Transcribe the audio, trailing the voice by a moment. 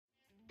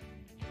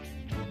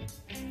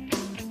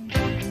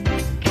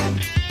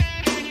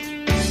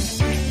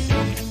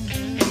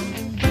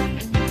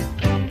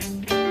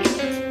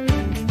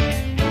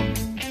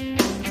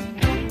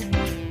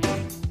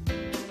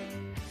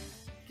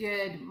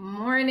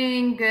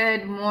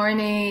Good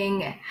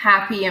morning.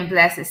 Happy and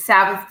blessed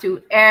Sabbath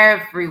to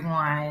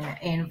everyone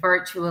in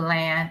virtual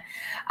land.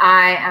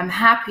 I am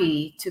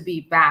happy to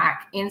be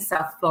back in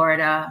South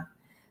Florida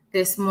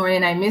this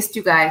morning. I missed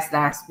you guys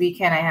last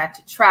weekend. I had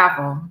to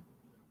travel.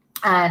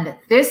 And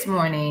this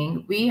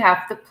morning, we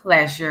have the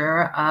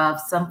pleasure of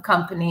some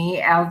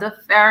company. Elder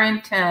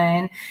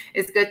Farrington,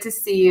 it's good to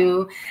see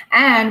you.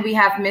 And we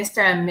have Mr.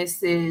 and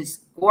Mrs.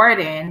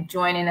 Gordon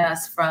joining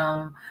us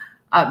from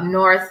up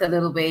north, a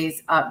little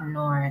ways up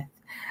north.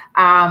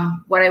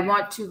 What I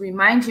want to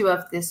remind you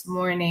of this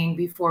morning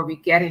before we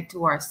get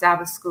into our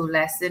Sabbath school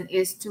lesson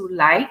is to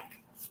like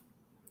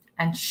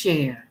and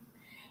share.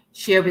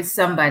 Share with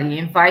somebody.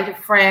 Invite a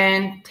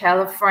friend,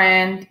 tell a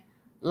friend,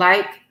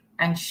 like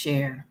and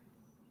share.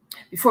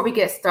 Before we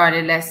get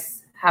started,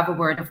 let's have a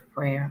word of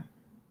prayer.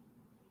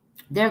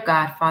 Dear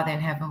God, Father in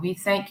heaven, we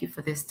thank you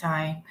for this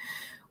time.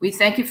 We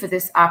thank you for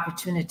this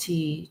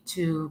opportunity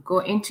to go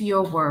into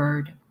your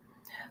word.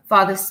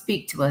 Father,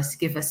 speak to us.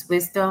 Give us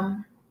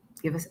wisdom.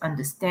 Give us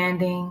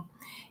understanding.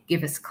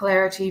 Give us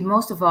clarity.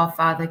 Most of all,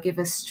 Father, give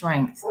us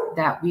strength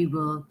that we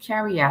will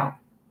carry out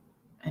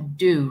and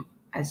do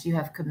as you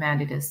have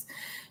commanded us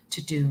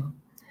to do.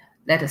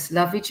 Let us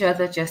love each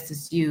other just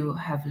as you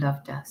have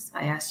loved us.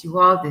 I ask you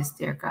all this,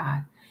 dear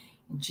God,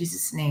 in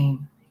Jesus'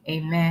 name,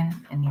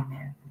 amen and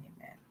amen and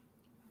amen.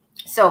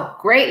 So,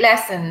 great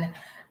lesson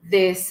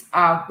this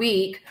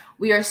week.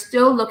 We are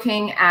still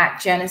looking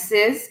at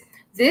Genesis.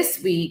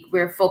 This week,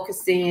 we're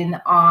focusing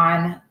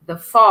on the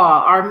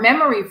fall. Our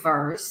memory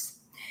verse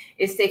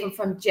is taken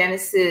from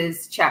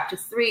Genesis chapter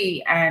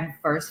 3 and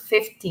verse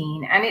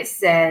 15. And it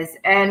says,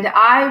 "And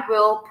I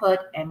will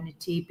put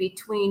enmity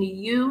between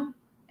you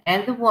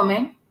and the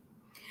woman,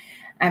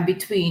 and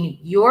between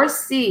your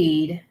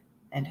seed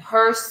and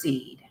her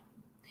seed.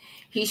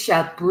 He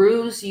shall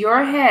bruise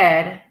your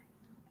head,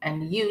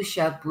 and you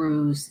shall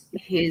bruise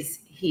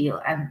his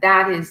heel." And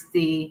that is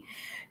the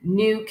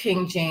New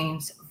King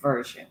James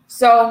Version.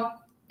 So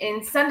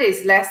in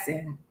Sunday's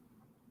lesson,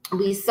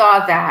 we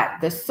saw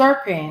that the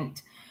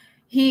serpent,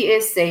 he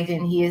is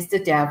Satan, he is the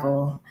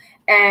devil,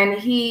 and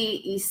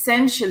he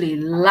essentially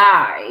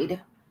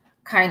lied,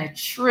 kind of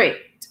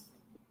tricked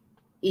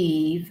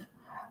Eve.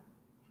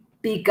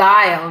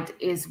 Beguiled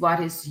is what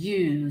is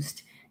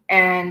used.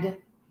 And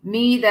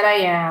me that I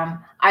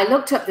am, I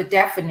looked up the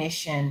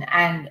definition,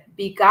 and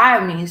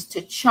beguile means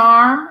to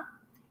charm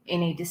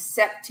in a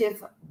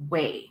deceptive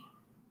way.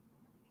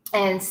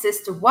 And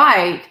Sister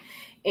White,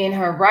 in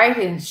her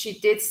writings, she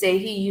did say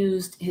he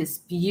used his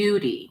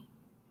beauty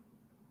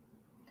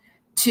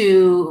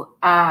to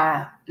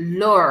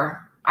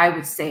lure, I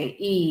would say,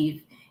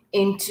 Eve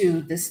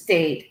into the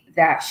state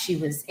that she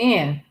was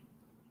in.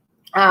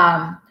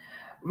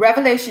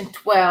 Revelation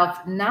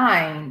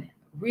 12:9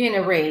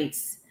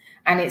 reiterates,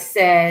 and it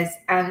says,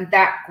 "And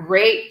that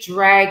great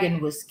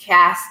dragon was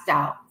cast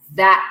out,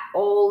 that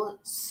old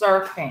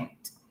serpent."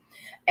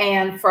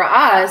 And for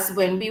us,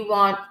 when we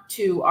want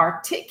to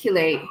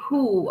articulate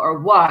who or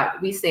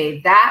what, we say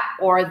that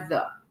or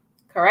the,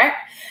 correct?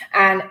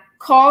 And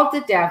called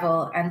the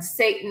devil and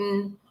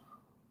Satan,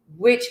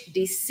 which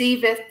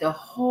deceiveth the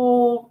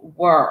whole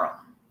world.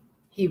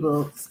 He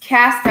was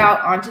cast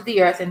out onto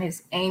the earth, and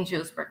his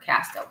angels were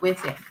cast out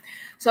with him.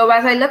 So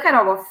as I look at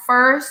our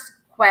first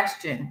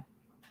question,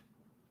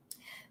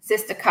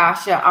 Sister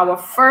Kasha, our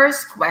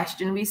first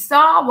question, we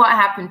saw what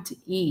happened to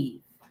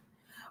Eve.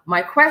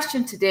 My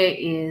question today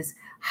is,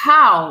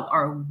 how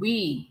are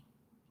we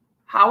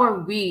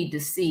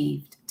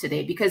deceived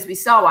today? Because we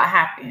saw what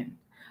happened.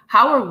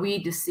 How are we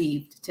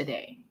deceived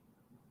today?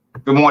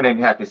 Good morning.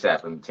 Happy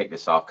Sabbath. Let me take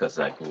this off because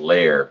I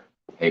glare.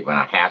 Hate when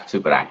I have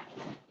to, but I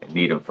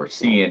need them for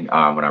seeing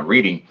when I'm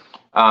reading.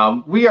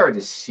 We are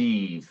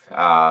deceived.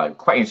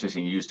 Quite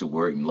interesting. You use the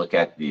word and look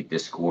at the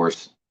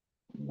discourse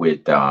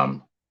with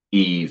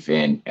Eve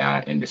and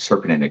the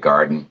serpent in the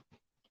garden.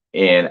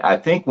 And I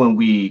think when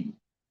we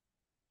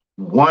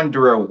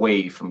wander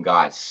away from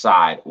God's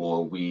side,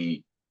 or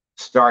we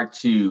start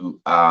to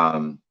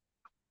not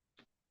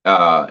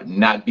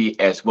be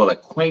as well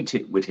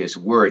acquainted with his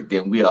word,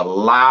 then we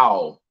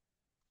allow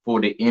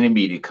for the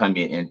enemy to come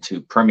in and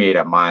to permeate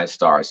our minds,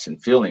 thoughts,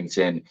 and feelings.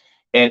 And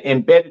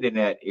embedded in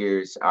that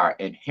is our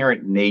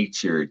inherent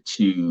nature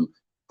to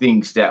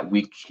things that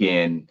we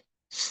can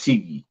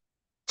see,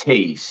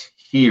 taste,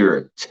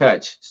 hear,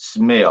 touch,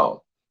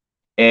 smell.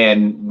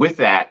 And with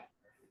that,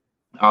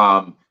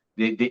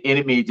 the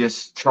enemy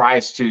just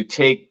tries to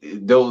take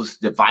those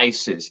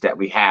devices that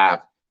we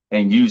have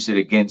and use it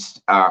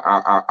against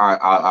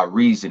our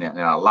reason and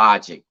our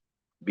logic,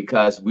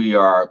 because we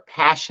are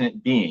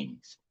passionate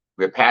beings.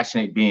 We're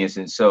passionate beings.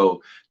 And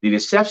so the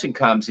deception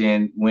comes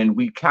in when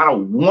we kind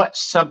of want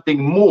something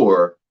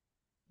more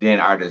than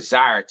our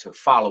desire to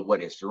follow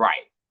what is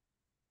right.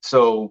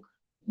 So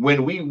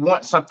when we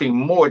want something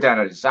more than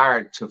a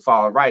desire to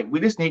follow right,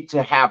 we just need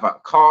to have a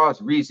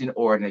cause, reason,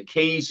 or an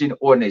occasion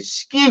or an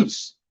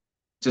excuse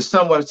to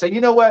someone say,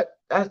 you know what,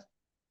 that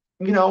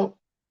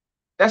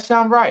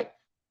sounds right.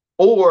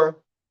 Or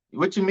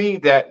what you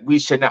mean that we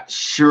should not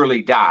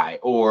surely die,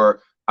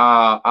 or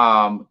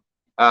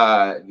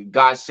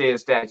God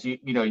says that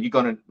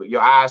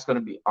your eyes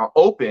gonna be are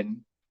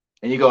open,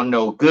 and you're gonna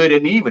know good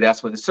and evil.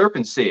 That's what the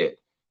serpent said.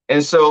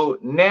 And so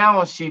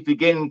now she's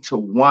beginning to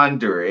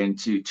wonder and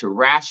to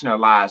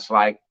rationalize,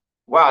 like,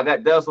 wow,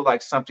 that does look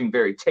like something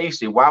very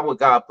tasty. Why would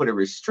God put a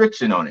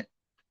restriction on it?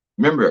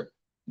 Remember,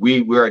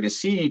 we are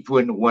deceived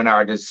when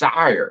our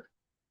desire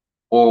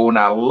or when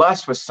our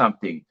lust for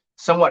something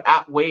somewhat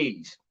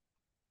outweighs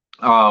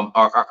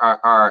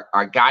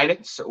our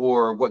guidance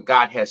or what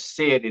God has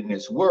said in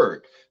his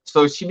word.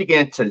 So she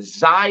began to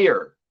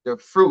desire the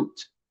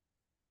fruit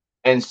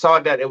and saw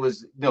that it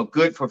was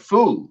good for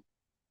food.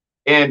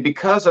 And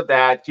because of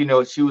that,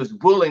 she was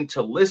willing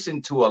to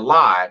listen to a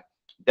lie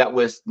that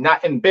was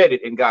not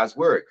embedded in God's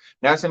word.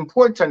 Now, it's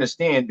important to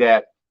understand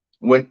that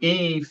when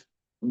Eve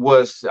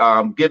was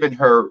given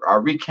her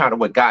recount of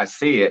what God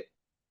said,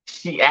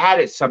 she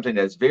added something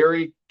that's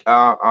very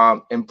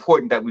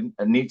important that we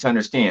need to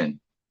understand.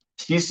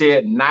 She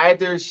said,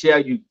 neither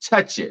shall you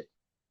touch it.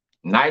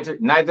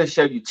 Neither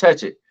shall you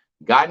touch it.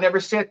 God never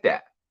said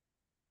that.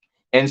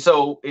 And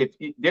so if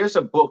there's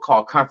a book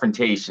called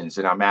Confrontations,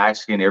 and I'm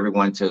asking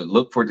everyone to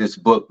look for this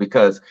book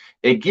because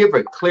it gives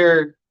a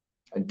clear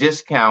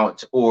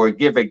discount or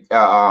give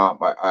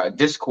a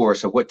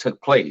discourse of what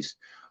took place.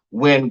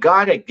 When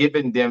God had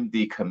given them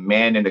the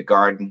command in the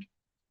garden,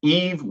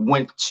 Eve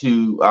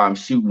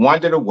she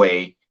wandered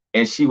away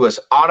and she was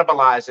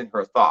audibilizing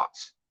her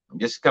thoughts. I'm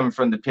just coming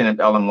from the pen of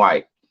Ellen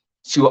White.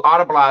 She was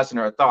audibilizing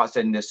her thoughts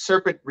and the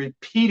serpent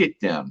repeated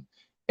them.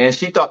 And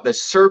she thought the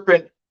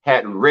serpent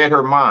had read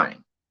her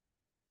mind.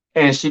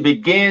 And she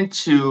began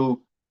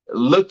to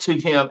look to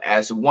him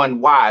as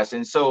one wise.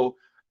 And so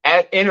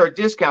in her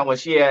discount, when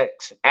she had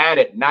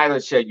added,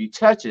 neither shall you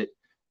touch it,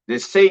 the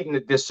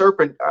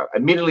serpent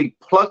immediately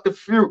plucked the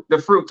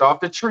fruits off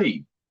the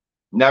tree.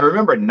 Now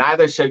remember,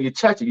 neither shall you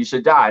touch it, you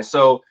should die.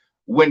 So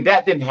when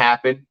that didn't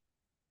happen,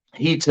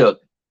 he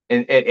took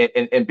and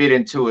bit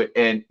into it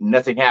and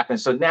nothing happened.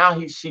 So now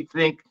she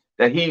think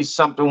that he's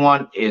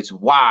someone is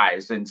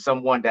wise and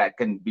someone that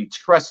can be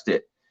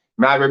trusted.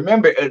 Now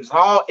remember, it's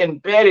all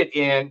embedded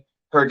in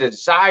her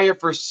desire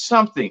for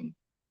something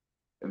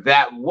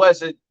that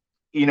wasn't,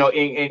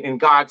 in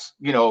God's,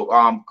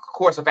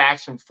 course of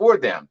action for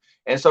them.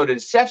 And so the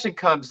deception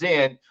comes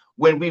in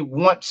when we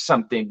want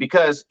something,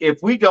 because if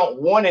we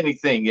don't want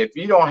anything, if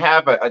you don't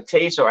have a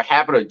taste or a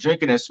habit of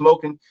drinking and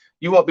smoking,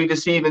 you won't be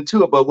deceived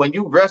into it. But when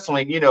you're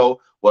wrestling, a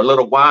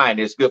little wine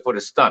is good for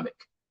the stomach.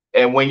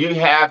 And when you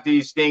have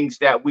these things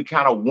that we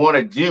kind of want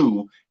to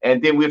do,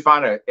 and then we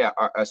find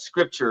a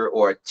scripture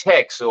or a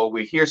text, or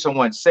we hear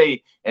someone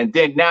say, and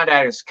then now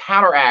that is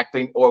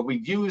counteracting, or we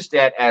use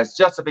that as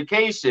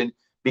justification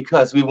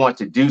because we want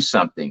to do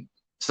something.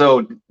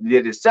 So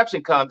the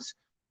deception comes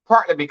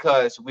partly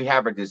because we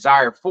have a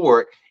desire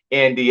for it.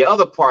 And the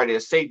other part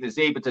is Satan is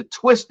able to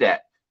twist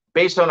that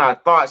based on our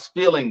thoughts,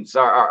 feelings,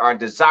 our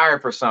desire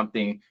for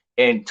something,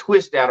 and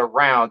twist that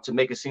around to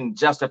make it seem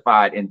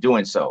justified in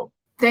doing so.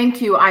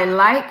 Thank you. I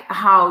like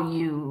how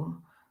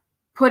you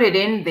put it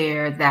in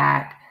there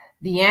that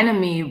the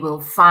enemy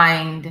will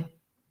find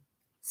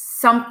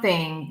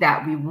something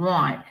that we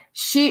want.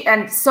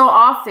 And so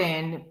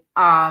often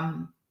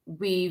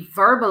we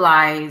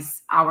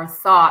verbalize our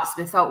thoughts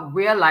without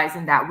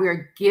realizing that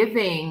we're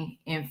giving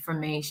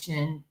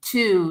information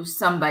to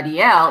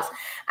somebody else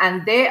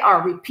and they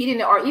are repeating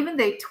it, or even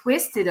they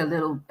twist it a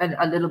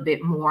little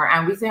bit more.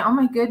 And we think, oh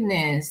my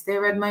goodness, they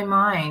read my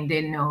mind.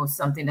 They know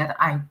something that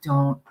I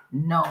don't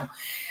know.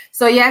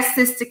 So yes,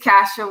 Sister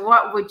Kasha,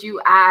 what would you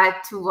add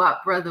to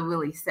what Brother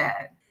Willie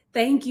said?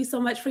 Thank you so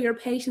much for your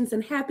patience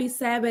and happy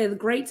Sabbath.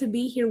 Great to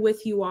be here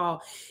with you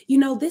all.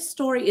 This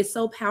story is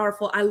so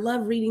powerful. I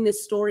love reading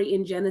this story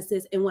in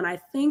Genesis. And when I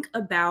think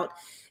about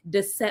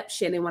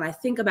deception and when I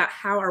think about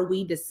how are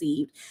we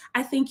deceived,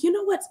 I think,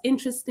 what's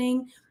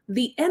interesting?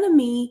 The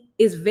enemy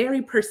is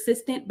very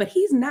persistent, but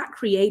he's not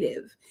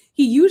creative.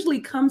 He usually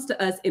comes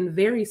to us in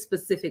very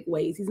specific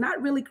ways. He's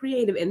not really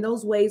creative. And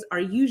those ways are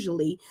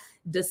usually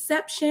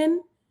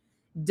deception,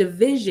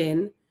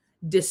 division,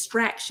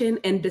 distraction,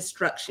 and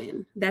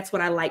destruction. That's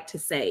what I like to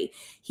say.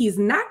 He's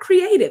not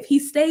creative. He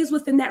stays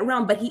within that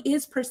realm, but he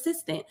is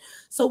persistent.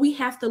 So we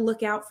have to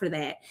look out for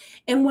that.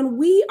 And when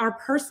we are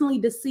personally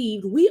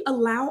deceived, we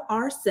allow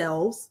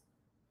ourselves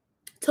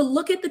to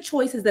look at the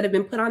choices that have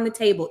been put on the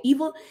table.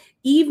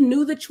 Eve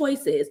knew the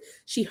choices.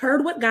 She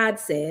heard what God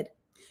said.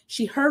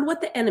 She heard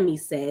what the enemy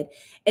said,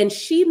 and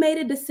she made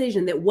a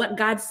decision that what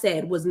God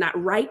said was not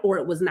right or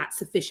it was not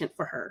sufficient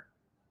for her.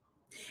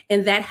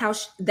 And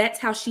that's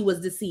how she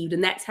was deceived.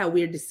 And that's how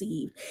we're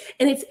deceived.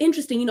 And it's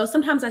interesting,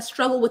 sometimes I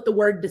struggle with the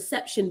word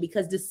deception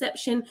because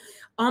deception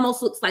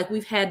almost looks like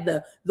we've had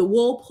the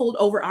wool pulled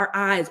over our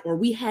eyes or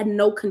we had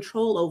no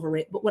control over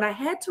it. But what I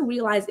had to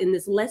realize in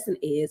this lesson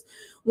is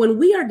when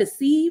we are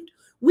deceived,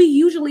 we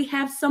usually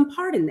have some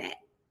part in that.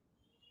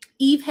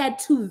 Eve had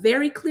two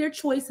very clear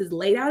choices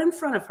laid out in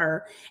front of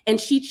her, and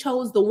she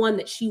chose the one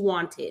that she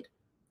wanted.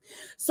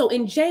 So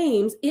in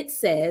James, it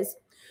says,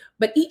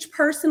 But each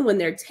person, when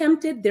they're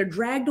tempted, they're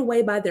dragged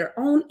away by their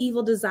own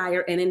evil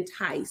desire and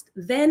enticed.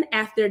 Then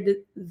after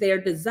their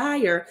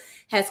desire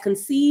has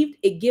conceived,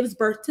 it gives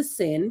birth to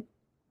sin.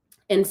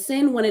 And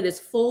sin, when it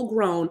is full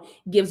grown,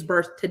 gives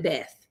birth to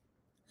death.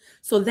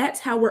 So that's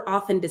how we're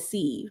often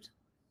deceived.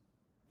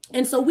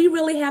 And so we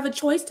really have a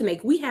choice to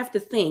make. We have to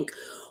think,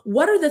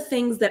 what are the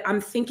things that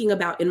I'm thinking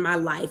about in my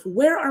life?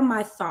 Where are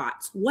my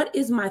thoughts? What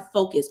is my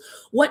focus?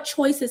 What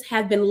choices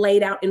have been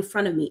laid out in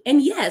front of me?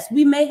 And yes,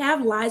 we may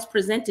have lies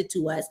presented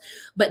to us,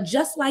 but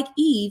just like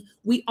Eve,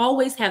 we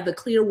always have the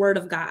clear word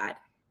of God.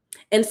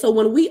 And so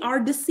when we are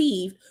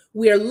deceived,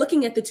 we are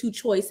looking at the two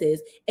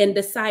choices and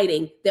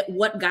deciding that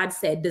what God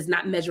said does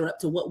not measure up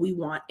to what we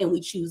want, and we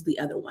choose the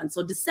other one.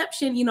 So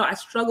deception, I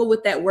struggle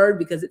with that word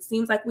because it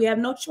seems like we have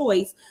no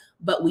choice,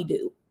 but we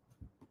do.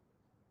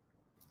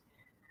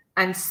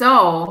 And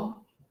so,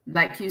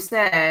 like you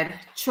said,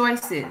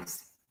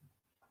 choices,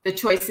 the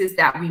choices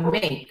that we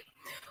make.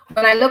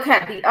 When I look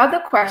at the other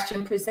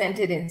question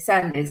presented in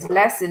Sunday's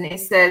lesson, it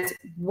says,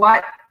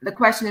 the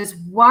question is,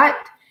 what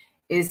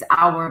is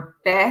our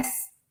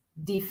best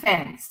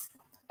defense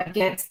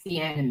against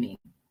the enemy?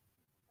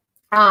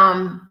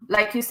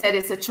 Like you said,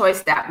 it's a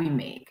choice that we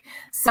make.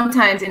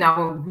 Sometimes in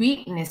our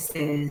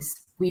weaknesses,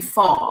 we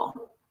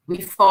fall,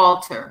 we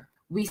falter,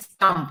 we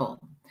stumble.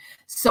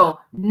 So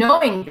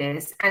knowing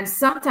this, and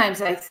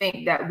sometimes I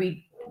think that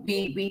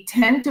we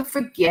tend to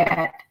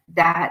forget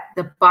that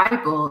the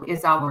Bible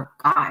is our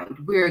guide.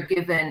 We're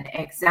given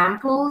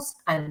examples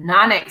and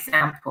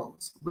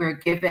non-examples. We're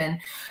given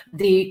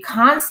the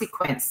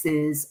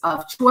consequences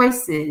of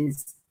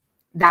choices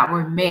that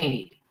were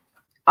made,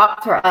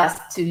 up for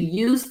us to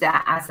use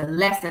that as a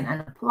lesson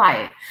and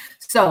apply it.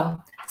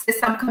 So,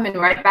 sis, I'm coming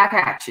right back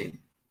at you.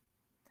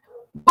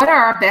 What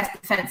are our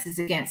best defenses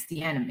against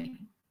the enemy?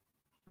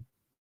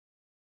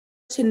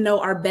 To know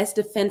our best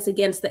defense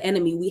against the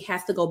enemy, we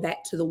have to go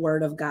back to the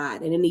word of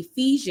God. And in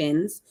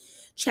Ephesians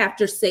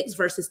chapter 6,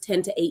 verses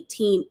 10 to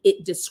 18,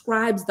 it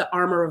describes the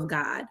armor of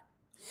God.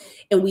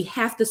 And we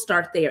have to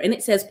start there. And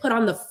it says, put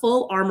on the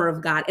full armor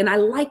of God. And I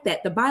like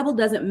that. The Bible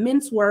doesn't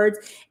mince words,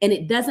 and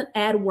it doesn't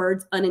add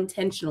words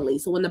unintentionally.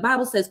 So when the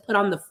Bible says put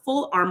on the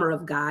full armor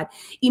of God,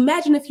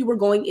 imagine if you were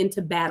going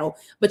into battle,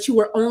 but you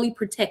were only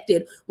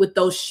protected with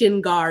those shin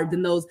guards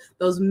and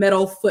those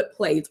metal foot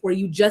plates, or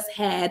you just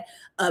had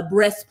a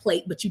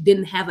breastplate, but you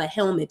didn't have a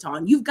helmet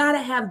on. You've got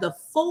to have the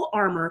full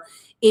armor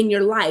in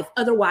your life.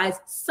 Otherwise,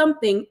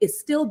 something is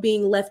still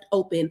being left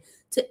open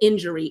to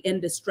injury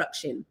and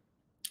destruction.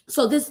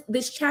 So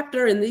this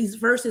chapter and these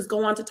verses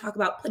go on to talk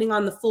about putting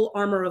on the full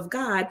armor of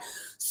God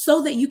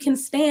so that you can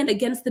stand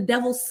against the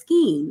devil's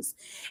schemes.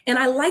 And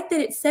I like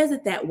that it says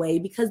it that way,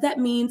 because that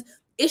means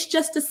it's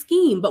just a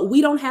scheme, but we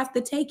don't have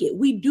to take it.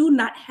 We do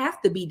not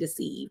have to be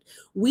deceived.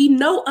 We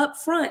know up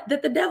front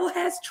that the devil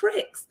has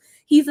tricks.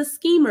 He's a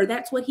schemer.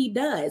 That's what he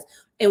does.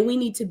 And we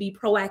need to be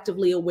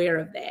proactively aware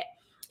of that.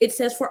 It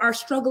says, for our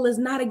struggle is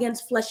not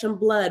against flesh and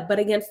blood, but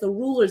against the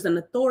rulers and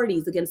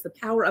authorities, against the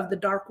power of the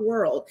dark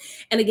world,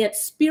 and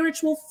against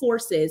spiritual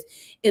forces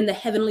in the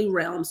heavenly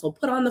realm. So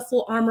put on the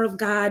full armor of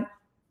God.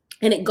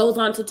 And it goes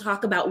on to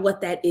talk about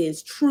what that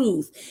is,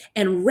 truth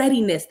and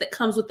readiness that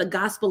comes with the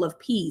gospel of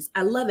peace.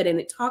 I love it. And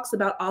it talks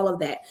about all of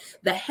that,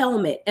 the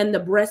helmet and the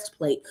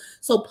breastplate.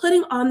 So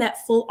putting on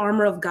that full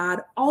armor of God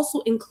also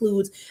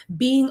includes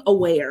being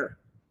aware.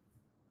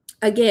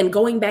 Again,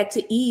 going back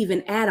to Eve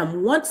and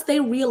Adam, once they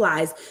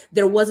realized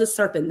there was a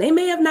serpent, they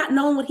may have not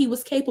known what he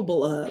was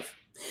capable of,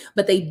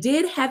 but they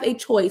did have a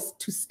choice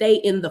to stay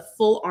in the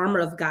full armor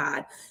of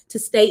God, to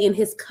stay in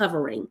his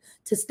covering,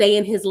 to stay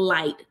in his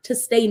light, to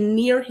stay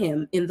near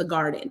him in the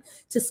garden,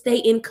 to stay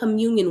in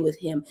communion with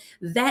him.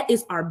 That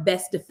is our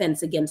best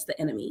defense against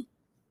the enemy.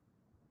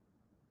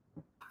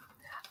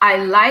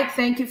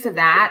 Thank you for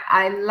that.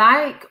 I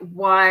like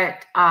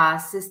what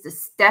Sister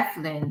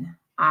Stephlin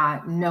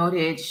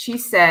noted. She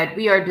said,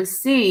 we are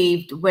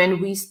deceived when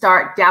we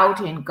start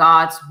doubting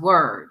God's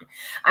word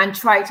and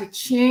try to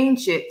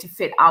change it to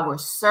fit our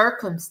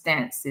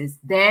circumstances.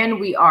 Then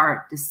we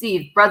are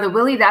deceived. Brother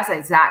Willie, that's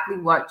exactly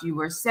what you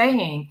were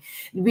saying.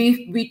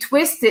 We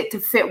twist it to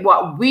fit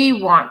what we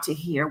want to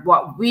hear,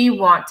 what we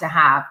want to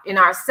have in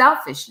our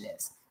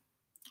selfishness.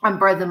 And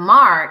Brother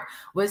Mark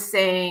was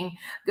saying,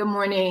 good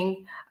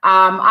morning,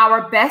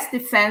 our best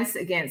defense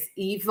against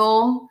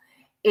evil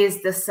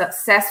is the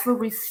successful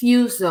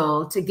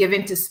refusal to give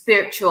into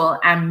spiritual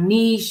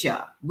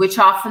amnesia, which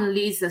often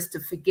leads us to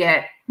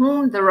forget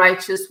whom the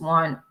righteous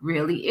one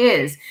really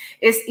is.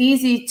 It's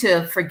easy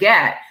to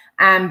forget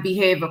and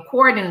behave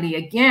accordingly,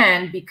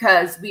 again,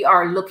 because we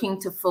are looking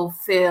to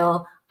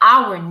fulfill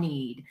our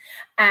need.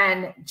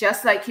 And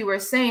just like you were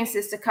saying,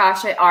 Sister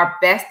Kasha, our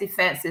best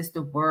defense is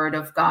the word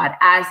of God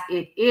as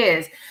it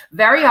is.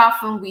 Very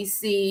often we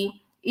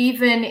see,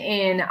 even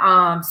in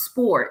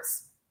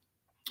sports,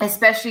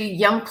 especially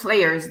young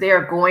players,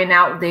 they're going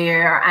out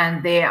there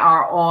and they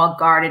are all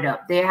guarded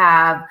up. They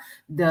have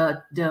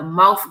the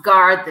mouth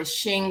guard, the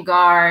shin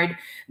guard,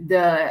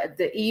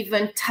 the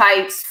even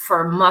tights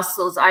for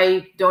muscles.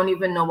 I don't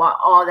even know what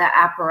all that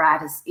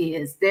apparatus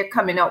is. They're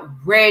coming out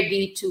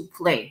ready to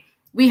play.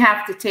 We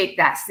have to take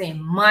that same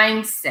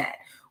mindset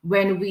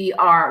when we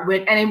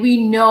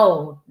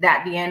know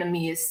that the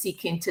enemy is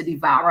seeking to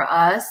devour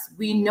us.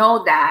 We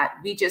know that.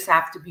 We just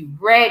have to be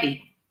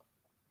ready.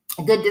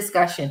 Good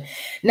discussion.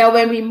 Now,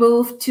 when we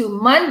move to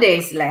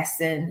Monday's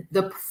lesson,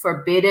 the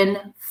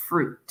forbidden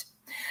fruit.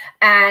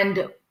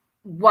 And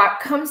what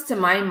comes to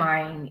my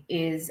mind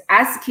is,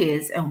 as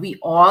kids, and we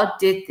all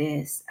did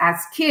this,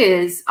 as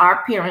kids,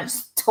 our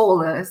parents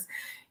told us,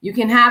 you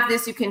can have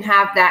this, you can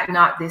have that,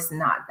 not this,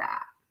 not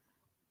that.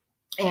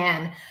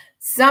 And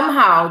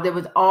somehow there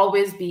would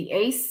always be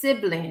a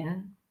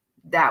sibling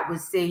that would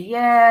say,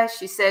 yeah,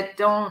 she said,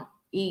 don't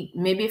eat.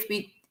 Maybe if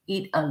we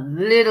eat a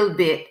little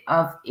bit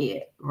of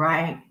it,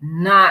 right?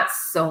 Not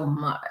so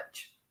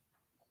much.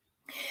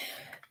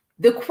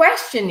 The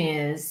question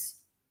is,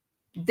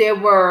 there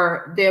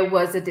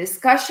was a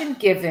discussion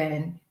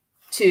given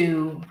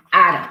to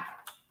Adam.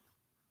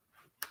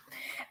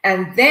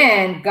 And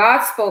then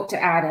God spoke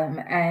to Adam,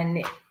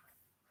 and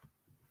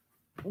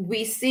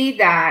we see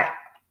that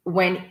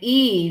when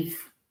Eve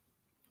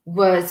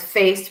was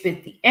faced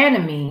with the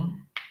enemy,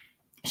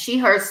 she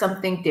heard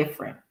something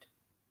different.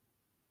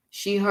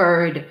 She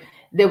heard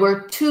there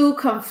were two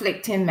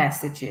conflicting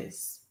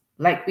messages.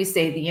 Like we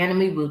say, the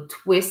enemy will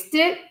twist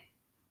it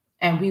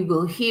and we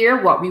will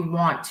hear what we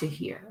want to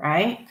hear,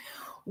 right?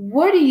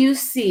 What do you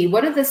see?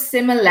 What are the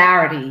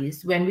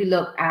similarities when we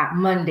look at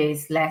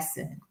Monday's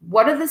lesson?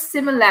 What are the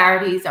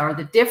similarities or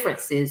the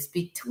differences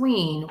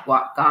between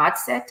what God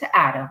said to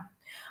Adam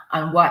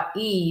and what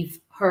Eve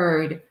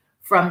heard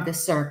from the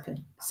serpent?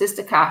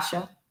 Sister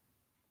Kasha?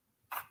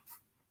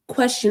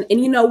 Question.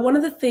 And one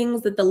of the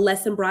things that the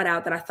lesson brought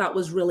out that I thought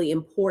was really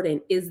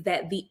important is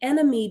that the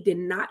enemy did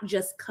not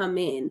just come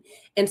in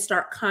and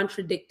start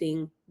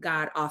contradicting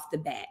God off the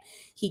bat.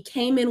 He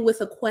came in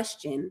with a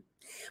question,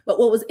 but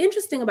what was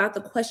interesting about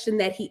the question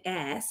that he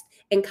asked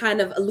and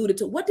kind of alluded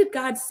to, what did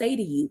God say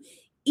to you?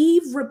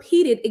 Eve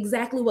repeated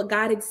exactly what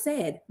God had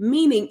said,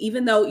 meaning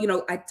even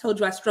though, I told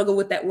you I struggle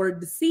with that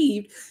word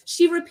deceived,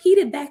 she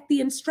repeated back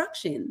the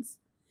instructions.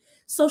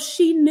 So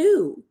she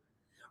knew.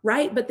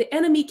 Right? But the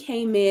enemy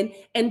came in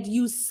and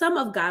used some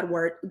of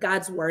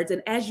God's words.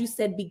 And as you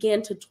said,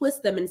 began to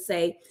twist them and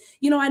say,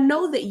 I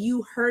know that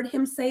you heard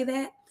him say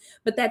that,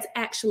 but that's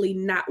actually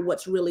not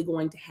what's really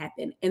going to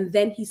happen. And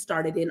then he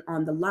started in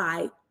on the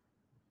lie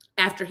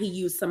after he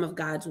used some of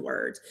God's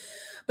words.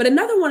 But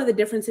another one of the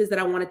differences that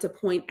I wanted to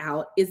point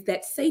out is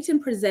that Satan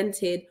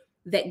presented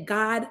that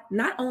God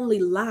not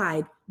only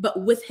lied,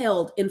 but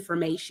withheld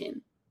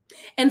information.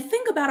 And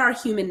think about our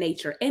human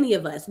nature, any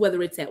of us,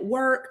 whether it's at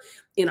work,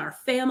 in our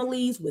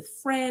families, with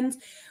friends.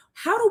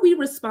 How do we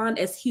respond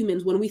as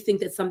humans when we think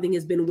that something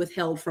has been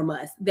withheld from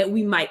us that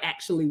we might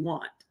actually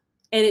want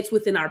and it's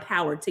within our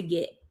power to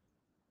get?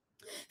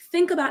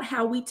 Think about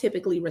how we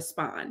typically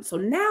respond. So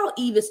now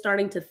Eve is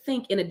starting to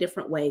think in a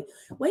different way.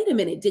 Wait a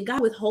minute, did God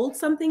withhold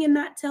something and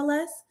not tell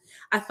us?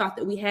 I thought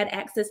that we had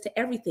access to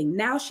everything.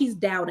 Now she's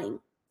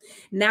doubting.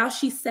 Now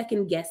she's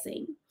second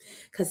guessing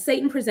because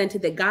Satan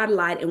presented that God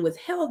lied and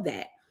withheld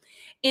that.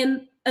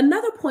 And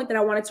another point that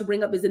I wanted to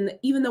bring up is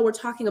even though we're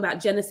talking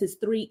about Genesis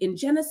 3, in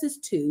Genesis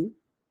 2,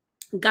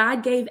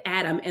 God gave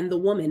Adam and the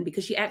woman,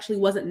 because she actually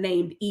wasn't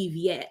named Eve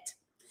yet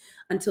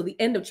until the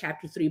end of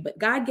chapter 3, but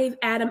God gave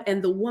Adam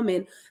and the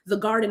woman the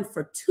garden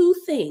for two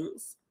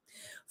things,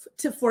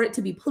 for it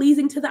to be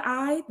pleasing to the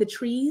eye, the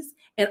trees,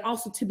 and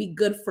also to be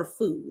good for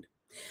food.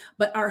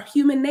 But our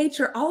human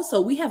nature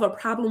also, we have a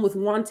problem with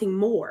wanting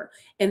more.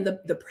 And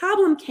the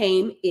problem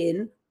came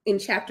in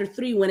chapter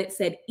 3 when it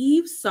said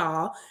Eve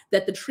saw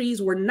that the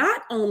trees were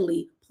not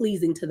only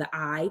pleasing to the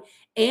eye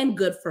and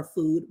good for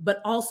food,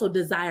 but also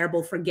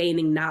desirable for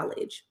gaining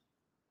knowledge.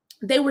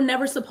 They were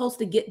never supposed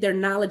to get their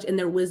knowledge and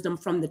their wisdom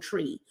from the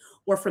tree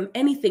or from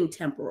anything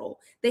temporal.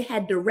 They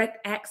had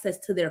direct access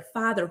to their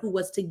Father, who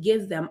was to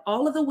give them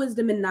all of the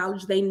wisdom and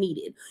knowledge they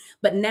needed.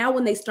 But now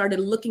when they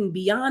started looking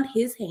beyond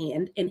his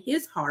hand and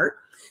his heart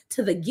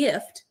to the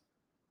gift,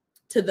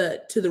 to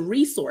the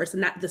resource,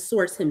 not the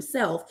source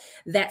himself,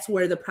 that's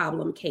where the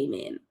problem came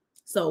in.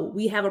 So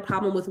we have a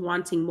problem with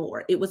wanting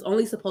more. It was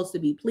only supposed to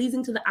be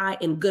pleasing to the eye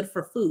and good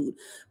for food,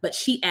 but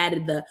she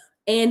added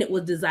and it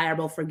was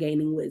desirable for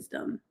gaining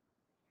wisdom.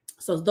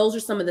 So those are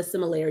some of the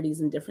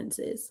similarities and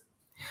differences.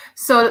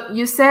 So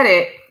you said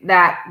it,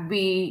 that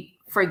we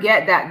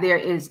forget that there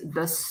is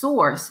the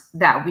source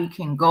that we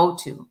can go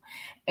to,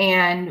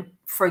 and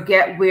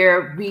forget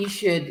where we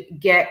should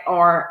get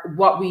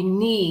what we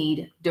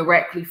need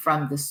directly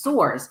from the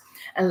source.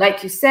 And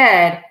like you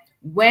said,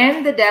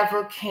 when the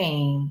devil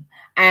came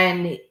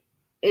and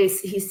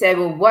he said,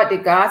 well, what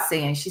did God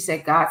say? And she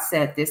said, God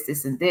said this,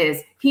 this, and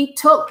this. He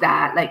took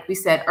that, like we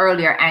said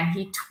earlier, and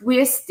he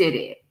twisted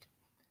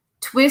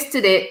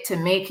it to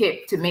make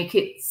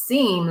it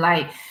seem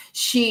like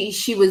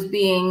she was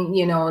being,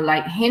 you know,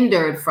 like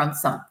hindered from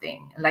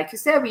something. Like you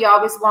said, we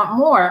always want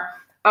more.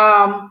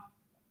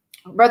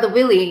 Brother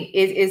Willie,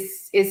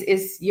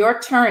 is your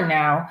turn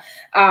now.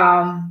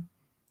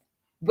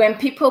 When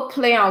people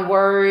play on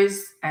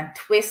words and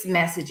twist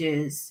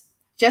messages,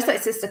 just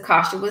like Sister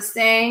Kasha was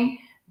saying,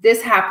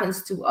 this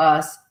happens to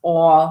us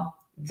all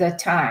the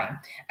time.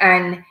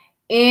 And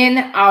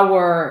in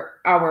our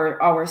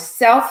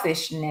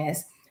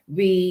selfishness,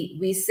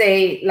 we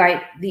say,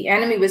 like the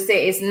enemy would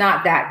say, it's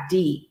not that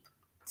deep,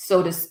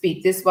 so to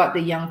speak. This is what the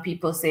young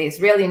people say. It's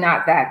really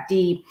not that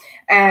deep.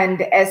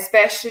 And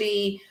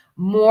especially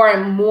more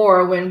and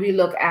more when we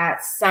look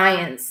at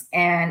science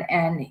and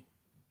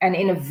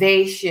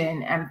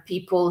innovation, and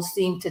people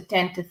seem to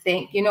tend to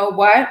think, you know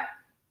what?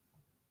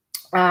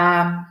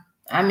 I'm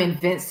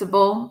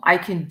invincible. I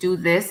can do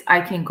this.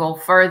 I can go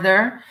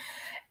further.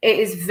 It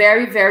is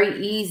very,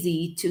 very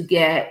easy to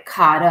get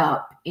caught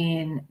up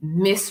in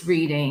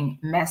misreading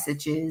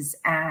messages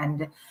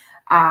and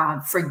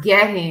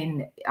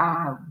forgetting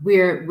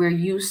where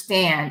you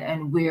stand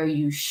and where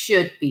you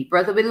should be.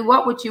 Brother Willie,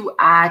 what would you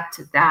add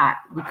to that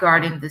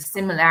regarding the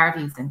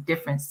similarities and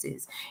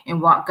differences in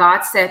what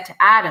God said to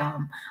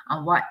Adam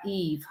and what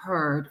Eve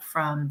heard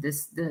from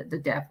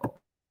the devil?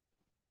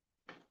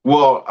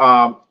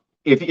 Well,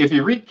 if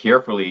you read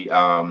carefully,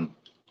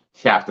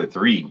 chapter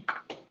 3,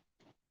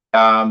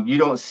 you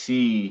don't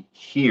see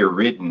here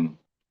written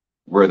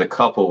where the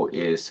couple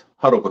is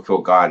huddled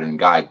before God and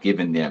God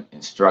giving them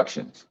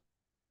instructions.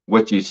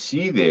 What you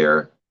see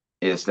there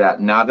is that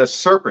now the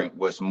serpent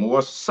was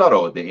more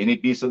subtle than any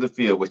beast of the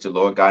field which the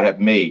Lord God had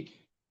made.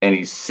 And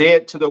he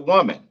said to the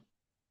woman,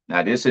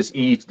 now this is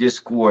Eve's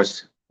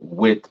discourse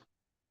with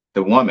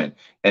the woman.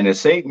 And the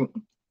serpent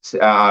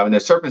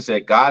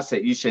said, God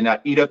said, you should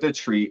not eat of the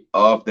tree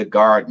of the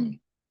garden.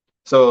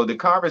 So the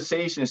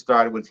conversation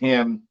started with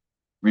him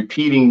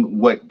repeating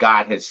what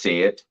God had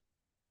said.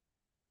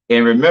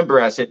 And remember,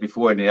 I said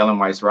before in the Ellen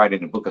White's writing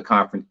in the book of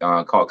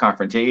called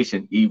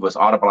Confrontation, Eve was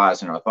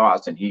audibilizing her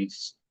thoughts, and he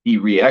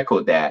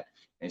re-echoed that,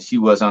 and she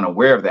was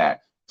unaware of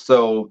that.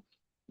 So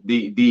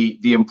the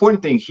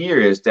important thing here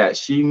is that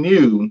she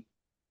knew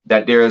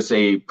that there's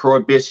a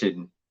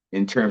prohibition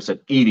in terms of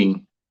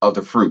eating of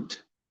the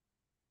fruit.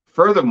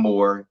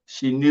 Furthermore,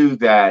 she knew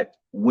that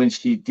when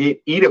she did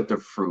eat of the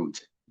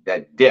fruit,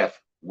 that death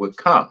would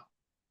come.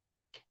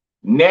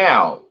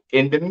 Now,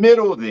 in the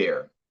middle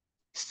there,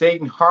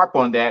 Satan harped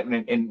on that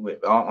and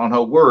on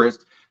her words,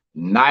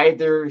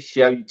 neither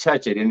shall you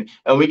touch it. And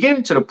we get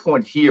into the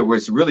point here where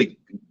it's really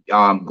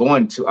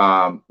going to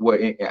I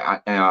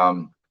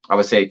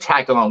would say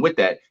tack along with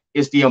that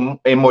is the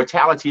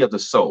immortality of the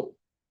soul.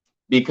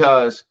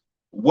 Because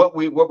what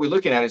we're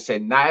looking at is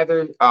saying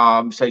neither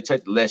shall you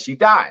touch lest you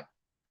die.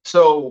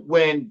 So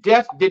when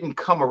death didn't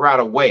come right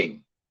away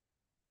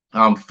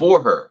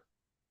for her,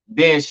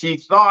 then she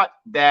thought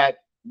that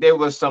there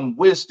was some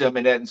wisdom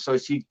in that. And so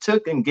she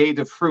took and gave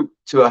the fruit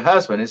to her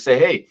husband and said,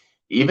 hey,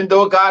 even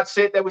though God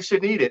said that we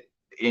shouldn't eat it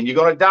and you're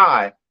going to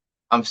die,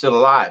 I'm still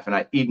alive and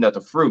I eaten of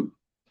the fruit.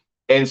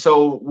 And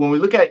so when we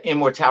look at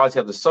immortality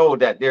of the soul,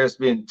 that there's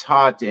been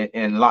taught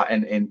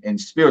in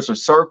spiritual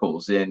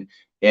circles and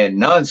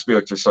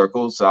non-spiritual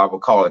circles, I will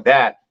call it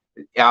that,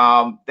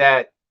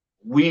 that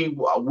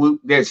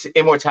there's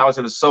immortality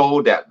of the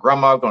soul, that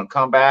grandma going to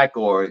come back,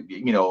 or,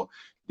 you know,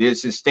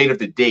 there's the state of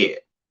the dead.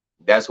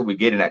 That's what we're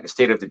getting at, the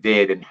state of the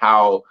dead, and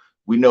how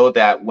we know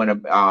that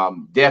when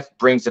death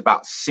brings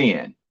about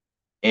sin,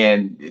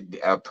 and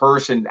a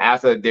person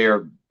after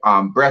their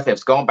breath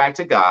has gone back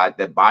to God,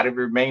 the body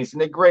remains in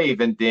the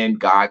grave, and then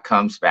God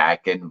comes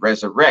back and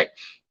resurrect,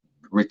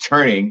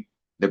 returning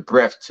the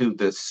breath to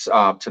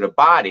the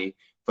body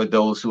for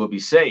those who will be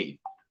saved.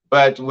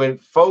 But when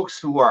folks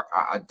who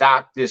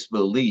adopt this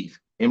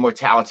belief,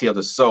 immortality of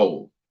the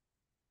soul,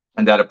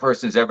 and that a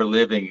person's ever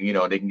living, you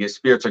know, they can get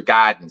spiritual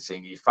guidance,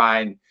 and you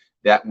find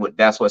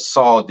that's what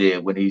Saul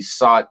did when he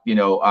sought, you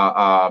know,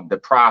 the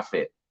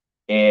prophet,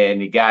 and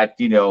he got,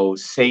 you know,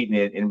 Satan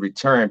in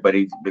return, but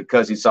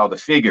because he saw the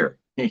figure,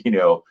 you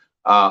know,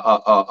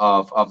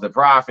 of the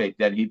prophet,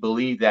 that he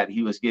believed that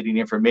he was getting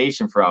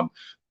information from.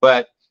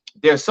 But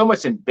there's so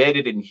much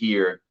embedded in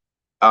here,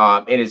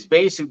 and it's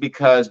basically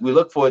because we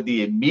look for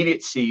the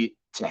immediacy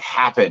to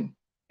happen,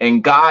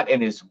 and God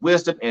and his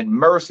wisdom and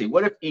mercy.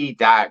 What if Eve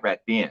died right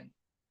then?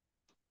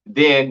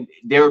 Then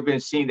there have been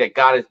seen that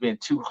God has been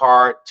too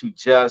hard, too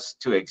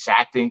just, too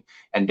exacting.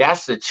 And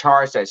that's the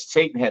charge that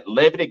Satan had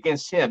levied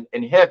against him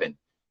in heaven,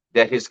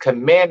 that his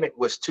commandment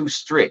was too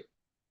strict,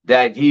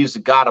 that he's a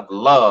God of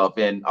love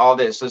and all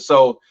this. And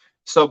so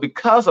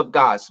because of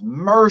God's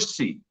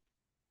mercy,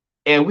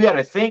 and we had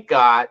to thank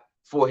God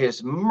for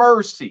his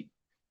mercy,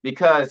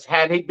 because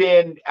had he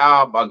been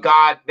a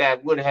God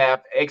that would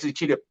have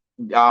executed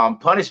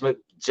punishment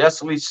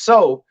justly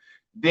so,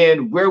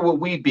 then where would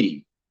we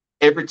be?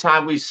 Every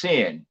time we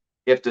sin,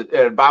 if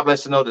the Bible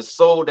lets us know the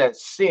soul that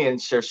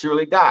sins shall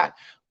surely die.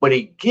 But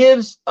he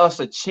gives us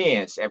a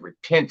chance at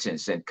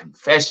repentance and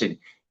confession.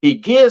 He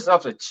gives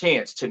us a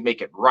chance to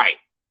make it right.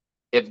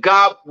 If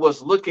God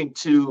was looking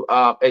to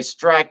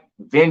extract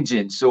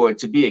vengeance or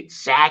to be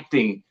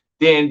exacting,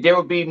 then there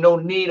would be no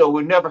need, or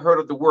we never heard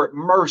of the word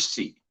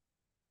mercy.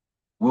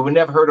 We would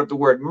never heard of the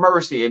word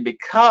mercy. And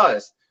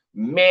because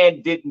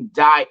man didn't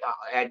die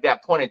at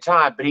that point in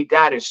time, but he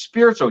died a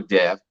spiritual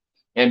death.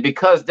 And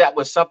because that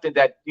was something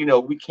that,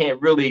 we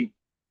can't really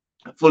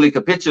fully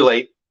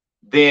capitulate,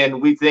 then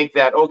we think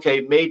that,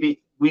 okay,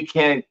 maybe we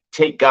can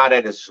take God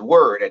at his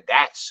word. And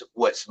that's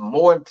what's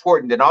more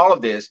important than all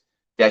of this,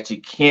 that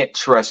you can't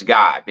trust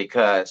God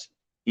because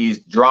he's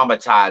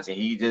dramatizing.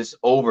 He just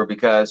over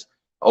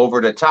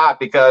the top,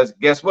 because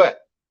guess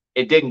what?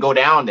 It didn't go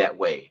down that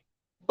way.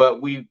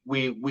 But we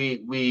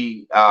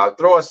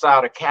throw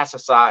aside or cast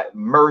aside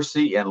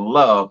mercy and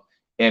love.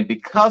 And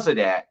because of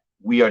that,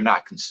 we are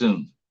not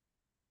consumed.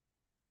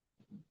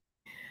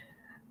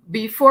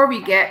 Before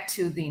we get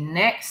to the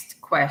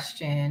next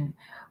question,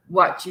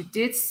 what you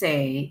did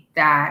say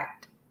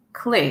that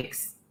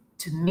clicks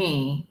to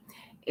me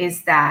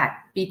is that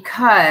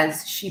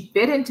because she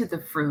bit into the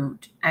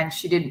fruit and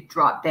she didn't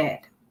drop dead.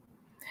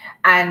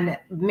 And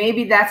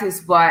maybe that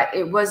is what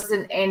it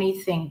wasn't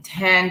anything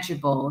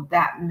tangible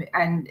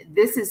and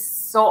this is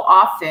so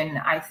often,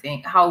 I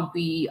think, how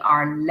we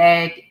are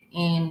led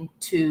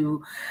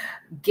into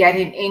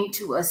getting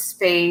into a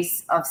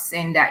space of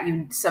sin that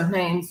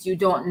sometimes you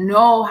don't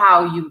know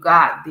how you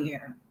got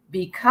there,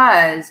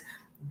 because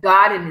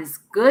God in his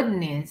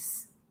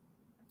goodness,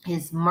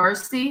 his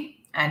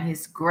mercy, and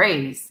his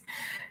grace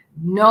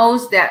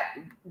knows that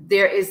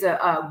there is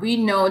we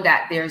know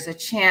that there's a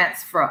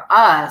chance for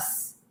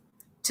us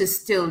to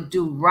still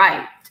do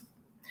right.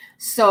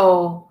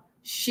 So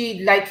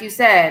she, like you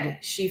said,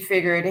 she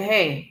figured,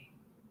 hey,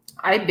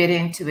 I bit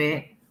into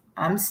it.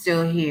 I'm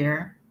still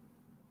here.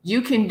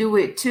 You can do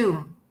it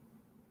too.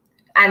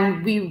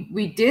 And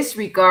we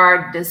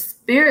disregard the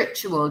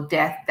spiritual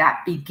death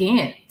that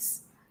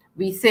begins.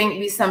 We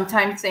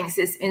sometimes think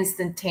it's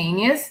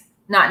instantaneous.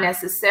 Not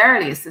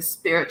necessarily. It's a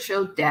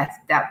spiritual death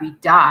that we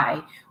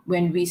die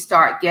when we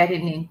start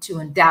getting into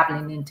and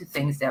dabbling into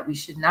things that we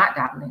should not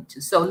dabble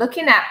into. So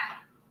looking at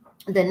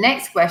the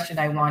next question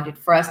I wanted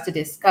for us to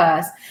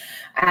discuss,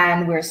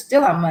 and we're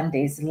still on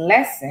Monday's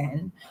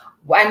lesson,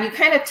 and you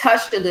kind of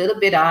touched a little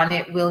bit on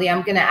it, Willie.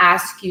 I'm going to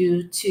ask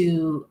you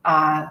to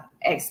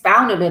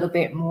expound a little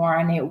bit more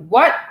on it.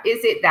 What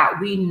is it that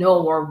we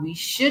know, or we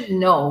should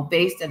know,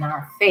 based on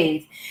our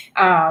faith,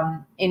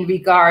 in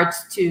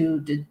regards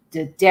to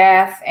the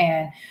death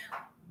and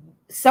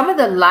some of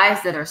the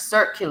lies that are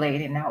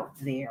circulating out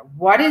there?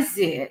 What is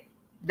it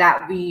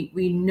that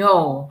we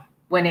know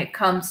when it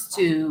comes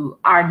to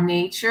our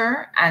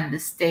nature and the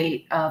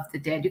state of the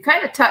dead? You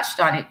kind of touched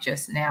on it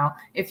just now.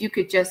 If you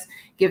could just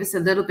give us a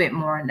little bit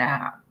more on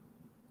that.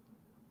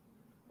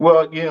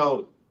 Well,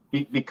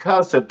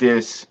 because of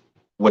this,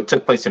 what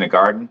took place in the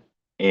garden,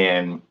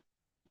 and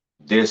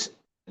this,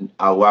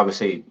 I would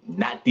say,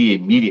 not the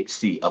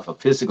immediacy of a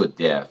physical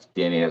death,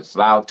 then it's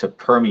allowed to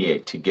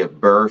permeate, to give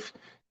birth,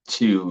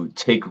 to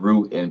take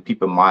root in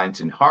people's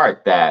minds and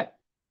heart, that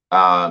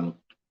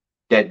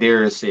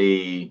there's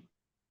a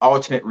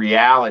alternate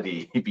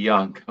reality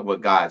beyond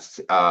what God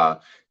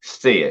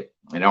said,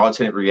 an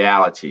alternate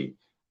reality.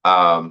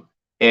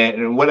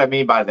 And what I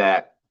mean by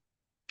that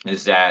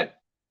is that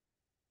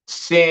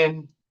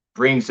sin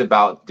brings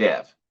about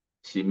death.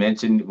 She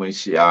mentioned when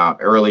she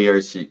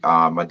earlier,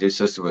 my dear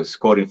sister was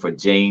quoting for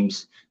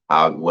James,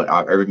 what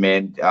every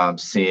man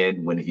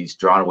sinned when he's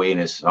drawn away in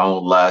his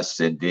own lust,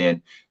 and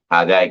then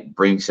how that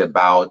brings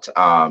about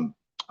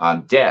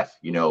death,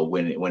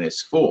 when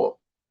it's full.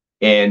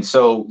 And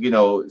so,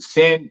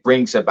 sin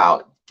brings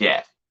about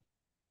death.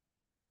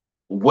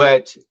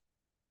 What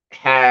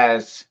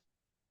has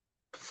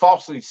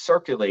falsely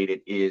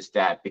circulated is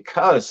that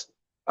because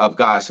of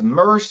God's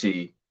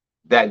mercy,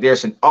 that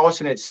there's an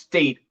alternate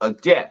state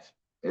of death.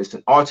 It's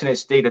an alternate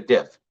state of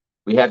death.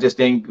 We have this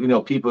thing,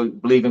 people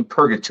believe in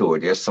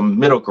purgatory. There's some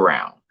middle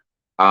ground.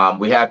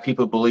 We have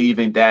people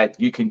believing that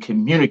you can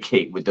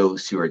communicate with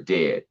those who are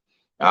dead.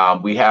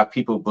 We have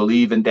people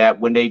believing that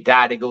when they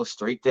die, they go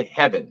straight to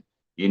heaven.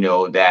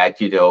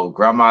 That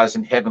grandma's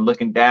in heaven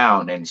looking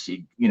down, and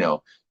she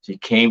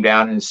came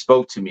down and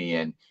spoke to me,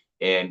 and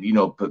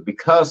but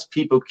because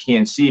people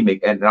can see me,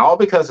 and all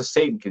because of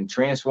Satan can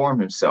transform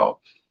himself,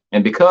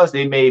 and because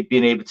they may have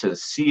been able to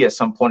see at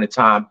some point in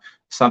time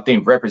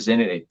something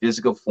represented a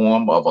physical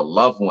form of a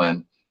loved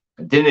one,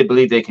 and then they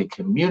believe they can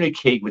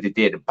communicate with the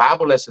dead. The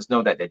Bible lets us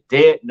know that the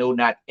dead know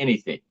not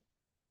anything.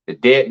 The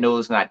dead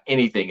knows not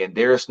anything, and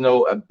there's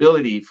no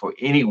ability for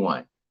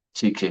anyone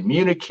to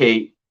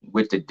communicate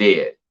with the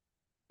dead.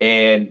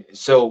 And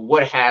so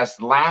what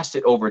has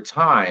lasted over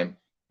time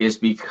is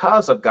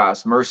because of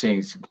God's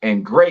mercy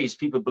and grace,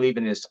 people believe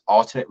in this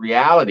alternate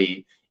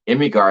reality in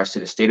regards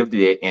to the state of the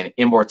dead and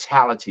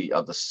immortality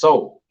of the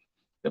soul.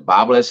 The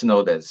Bible lets us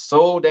know that the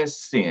soul that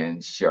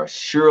sins shall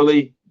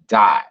surely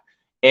die.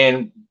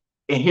 And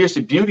here's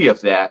the beauty of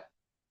that.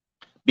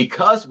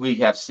 Because we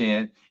have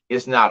sinned,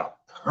 it's not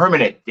a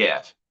permanent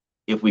death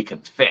if we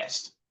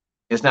confess.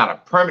 It's not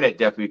a permanent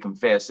death we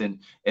confess. And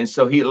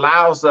so he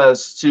allows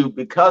us to,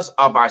 because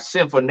of our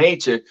sinful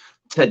nature,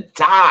 to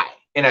die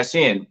in our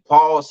sin.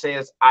 Paul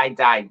says, I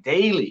die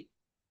daily.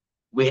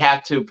 We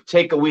have to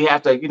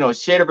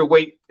shed every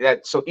weight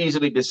that so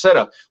easily beset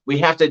us. We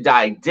have to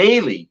die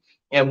daily.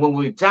 And when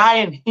we die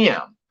in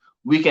him,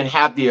 we can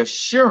have the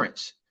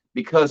assurance,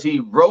 because he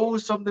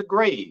rose from the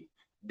grave,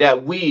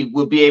 that we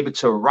will be able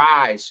to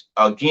rise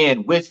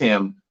again with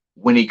him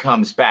when he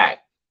comes back.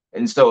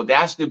 And so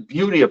that's the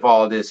beauty of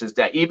all this, is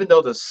that even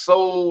though the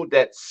soul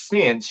that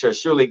sins shall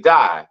surely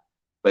die,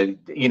 but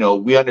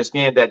we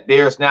understand that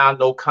there's now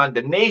no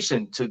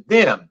condemnation to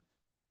them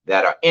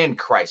that are in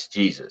Christ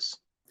Jesus.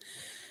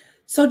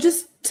 So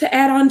just to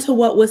add on to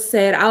what was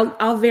said,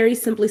 I'll very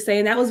simply say,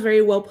 and that was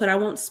very well put. I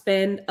won't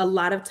spend a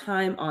lot of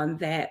time on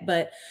that,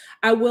 but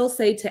I will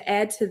say, to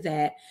add to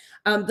that,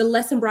 the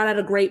lesson brought out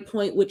a great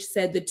point, which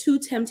said the two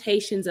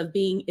temptations of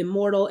being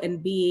immortal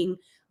and being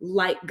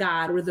like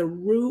God were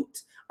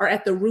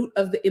at the root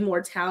of the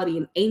immortality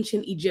in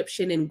ancient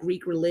Egyptian and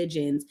Greek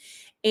religions.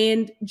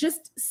 And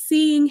just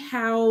seeing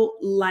how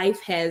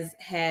life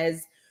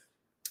has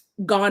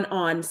gone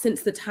on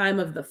since the time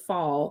of the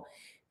fall,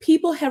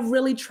 people have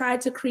really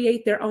tried to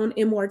create their own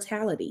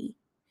immortality.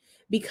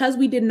 Because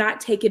we did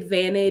not take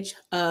advantage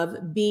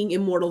of being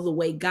immortal the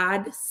way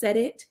God set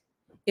it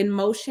in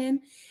motion,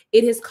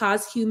 it has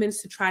caused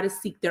humans to try to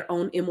seek their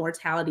own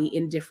immortality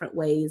in different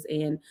ways.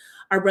 And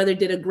our brother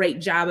did a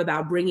great job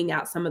about bringing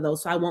out some of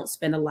those, so I won't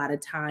spend a lot of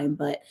time,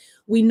 but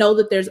we know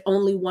that there's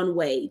only one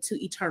way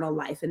to eternal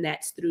life, and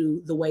that's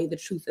through the way, the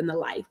truth, and the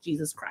life,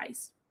 Jesus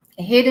Christ.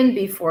 Hidden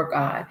before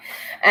God.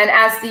 And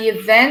as the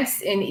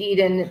events in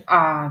Eden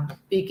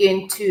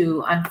begin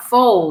to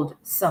unfold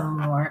some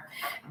more,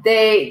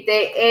 they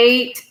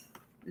ate,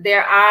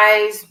 their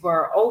eyes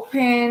were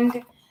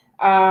opened.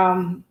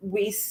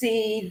 We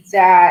see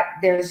that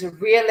there's a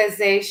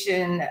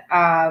realization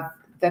of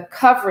the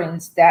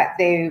coverings that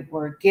they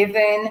were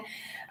given.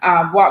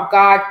 What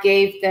God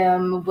gave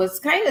them was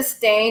kind of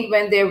stained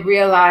when they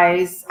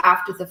realized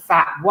after the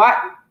fact what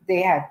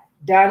they had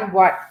done,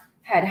 what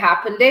had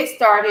happened. They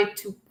started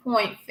to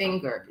point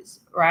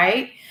fingers,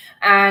 right?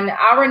 And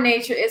our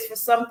nature is, for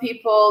some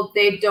people,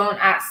 they don't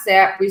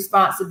accept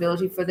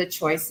responsibility for the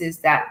choices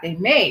that they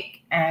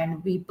make.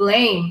 And we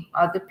blame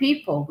other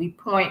people. We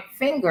point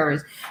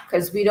fingers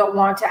because we don't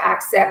want to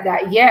accept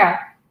that, yeah,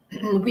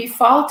 we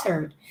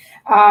faltered.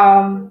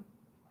 And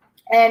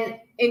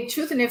in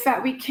truth and in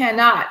fact, we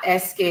cannot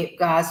escape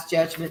God's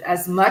judgment.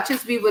 As much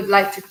as we would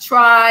like to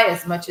try,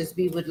 as much as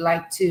we would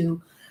like to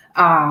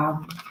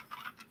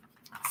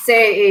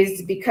say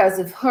is because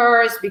of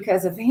hers,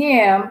 because of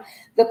him.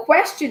 The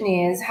question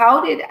is,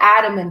 how did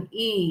Adam and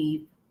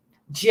Eve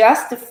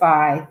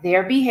justify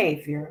their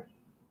behavior?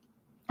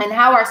 And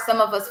how are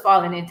some of us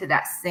falling into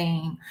that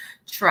same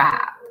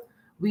trap?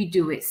 We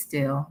do it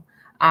still.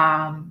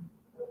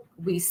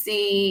 We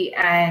see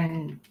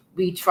and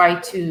we try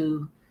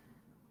to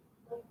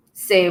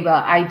say,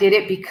 well, I did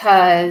it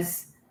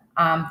because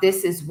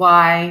this is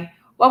why.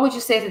 What would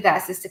you say to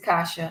that, Sister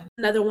Kasha?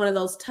 Another one of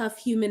those tough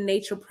human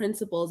nature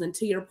principles. And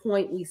to your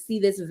point, we see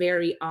this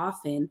very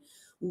often.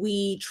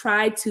 We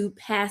try to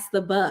pass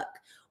the buck,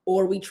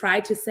 or we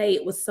try to say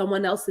it was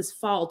someone else's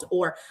fault,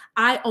 or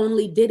I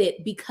only did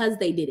it because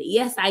they did it.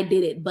 Yes, I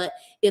did it, but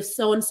if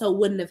so-and-so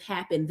wouldn't have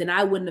happened, then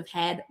I wouldn't have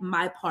had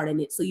my part in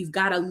it. So you've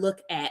got to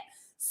look at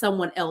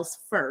someone else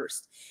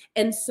first.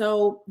 And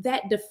so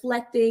that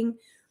deflecting,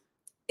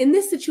 in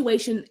this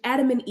situation,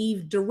 Adam and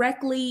Eve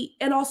directly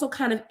and also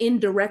kind of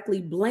indirectly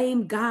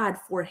blamed God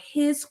for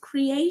his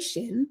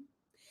creation,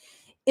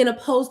 in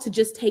opposed to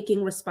just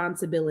taking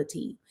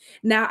responsibility.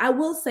 Now, I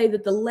will say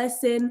that the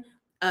lesson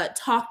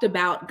talked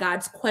about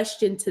God's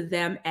question to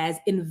them as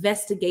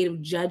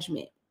investigative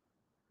judgment.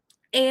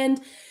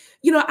 And,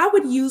 I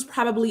would use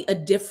probably a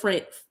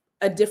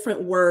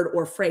different word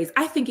or phrase.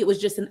 I think it was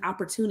just an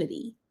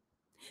opportunity,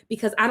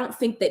 because I don't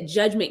think that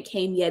judgment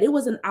came yet. It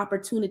was an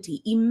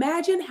opportunity.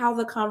 Imagine how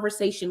the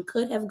conversation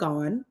could have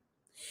gone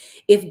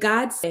if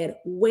God said,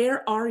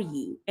 "Where are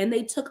you?" And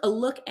they took a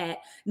look at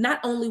not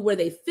only where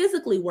they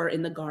physically were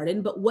in the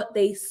garden, but where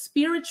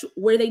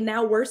they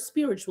now were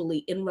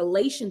spiritually in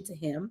relation to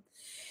him,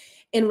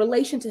 in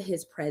relation to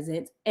his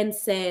presence, and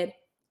said,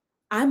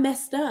 "I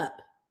messed up.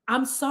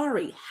 I'm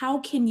sorry. How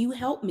can you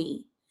help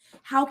me?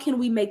 How can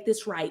we make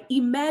this right?"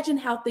 Imagine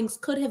how things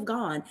could have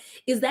gone.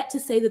 Is that to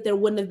say that there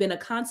wouldn't have been a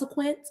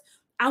consequence?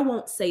 I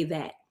won't say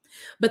that.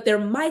 But there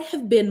might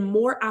have been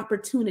more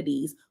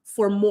opportunities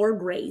for more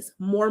grace,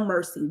 more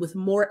mercy, with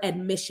more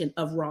admission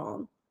of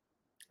wrong.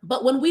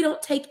 But when we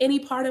don't take any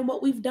part in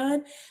what we've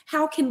done,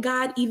 how can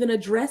God even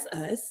address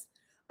us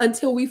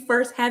until we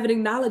first have an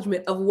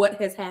acknowledgement of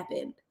what has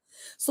happened?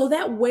 So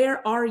that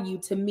 "where are you"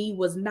 to me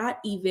was not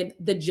even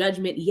the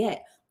judgment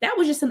yet. That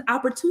was just an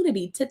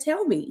opportunity to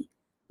tell me,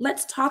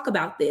 let's talk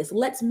about this.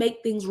 Let's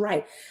make things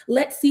right.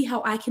 Let's see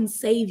how I can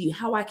save you,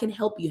 how I can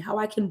help you, how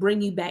I can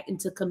bring you back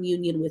into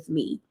communion with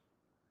me.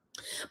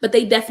 But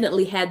they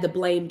definitely had the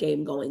blame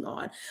game going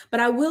on. But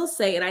I will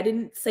say, and I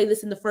didn't say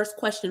this in the first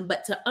question,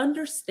 but to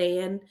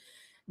understand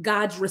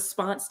God's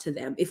response to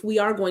them. If we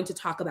are going to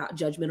talk about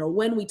judgment, or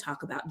when we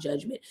talk about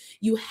judgment,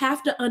 you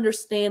have to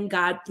understand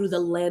God through the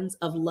lens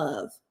of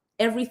love.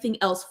 Everything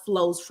else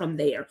flows from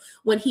there.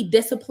 When he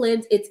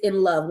disciplines, it's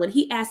in love. When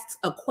he asks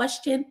a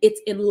question,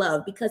 it's in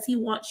love, because he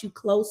wants you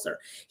closer.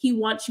 He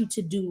wants you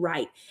to do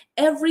right.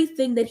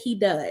 Everything that he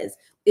does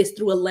is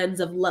through a lens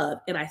of love.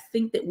 And I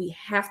think that we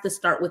have to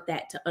start with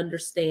that to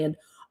understand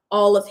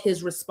all of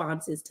his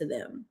responses to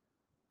them,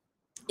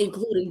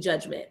 including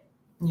judgment.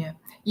 Yeah.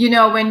 You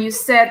know, when you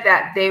said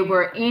that they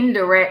were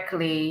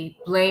indirectly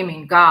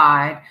blaming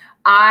God,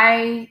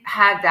 I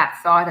had that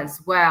thought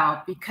as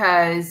well,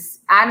 because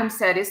Adam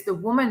said, it's the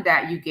woman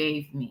that you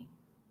gave me.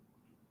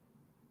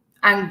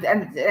 And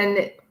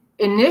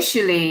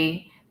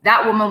initially,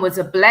 that woman was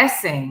a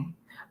blessing.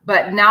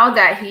 But now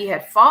that he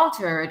had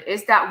faltered,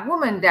 it's that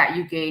woman that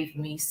you gave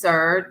me,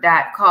 sir,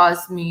 that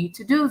caused me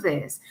to do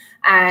this.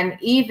 And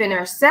even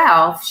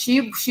herself,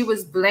 she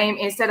was blamed,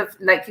 instead of,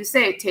 like you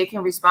say,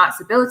 taking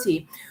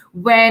responsibility.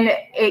 When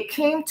it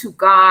came to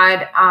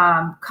God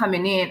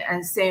coming in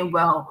and saying,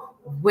 well,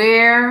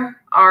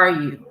 where are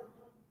you?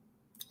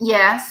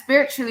 Yeah,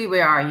 spiritually,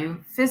 where are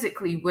you?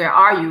 Physically, where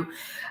are you?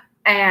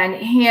 And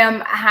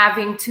him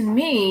having, to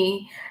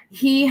me,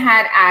 he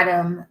had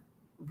Adam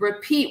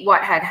repeat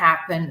what had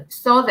happened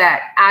so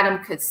that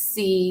Adam could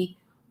see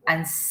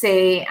and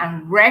say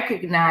and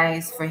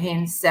recognize for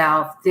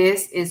himself,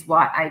 this is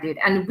what I did.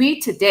 And we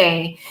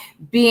today,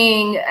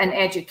 being an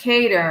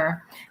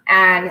educator,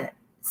 and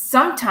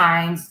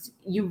sometimes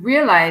you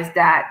realize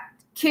that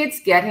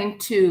kids get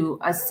into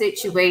a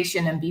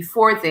situation and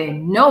before they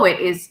know it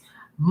is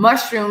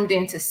mushroomed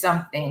into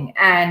something.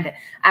 And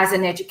as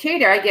an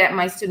educator, I get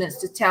my students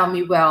to tell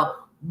me,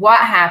 well, what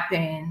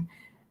happened?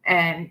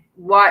 And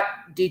what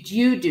did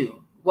you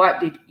do?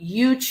 What did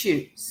you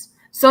choose?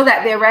 So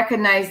that they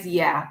recognize,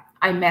 yeah,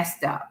 I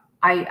messed up.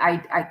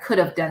 I could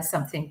have done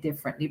something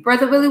differently.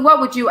 Brother Willie, what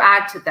would you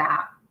add to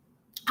that?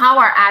 How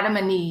are Adam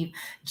and Eve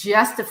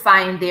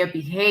justifying their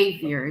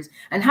behaviors?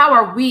 And how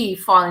are we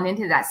falling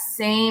into that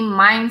same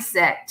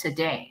mindset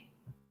today?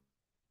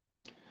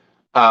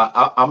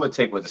 I'm going to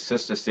take what the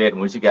sister said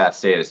and what you guys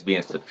said as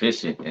being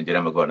sufficient, and then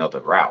I'm going to go another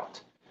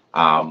route.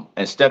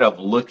 Instead of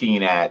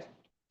looking at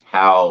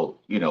how,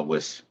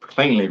 was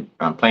plainly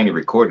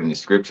recorded in the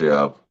scripture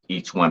of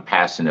each one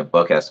passing the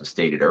buck, as was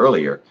stated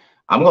earlier,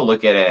 I'm going to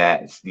look at it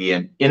as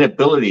the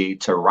inability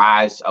to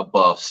rise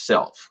above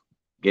self.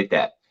 Get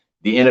that?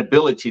 The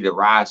inability to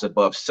rise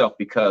above self,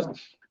 because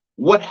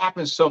what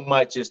happens so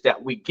much is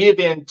that we give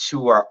in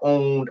to our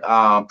own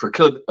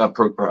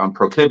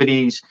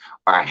proclivities,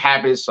 our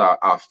habits,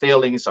 our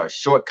failings, our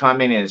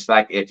shortcomings. And it's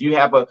like, if you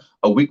have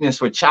a weakness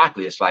for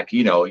chocolate, it's like,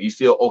 you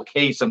feel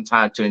okay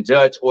sometimes to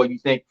indulge, or you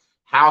think,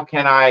 how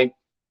can I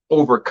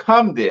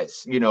overcome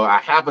this? I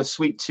have a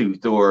sweet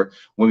tooth. Or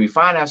when we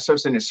find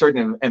ourselves in a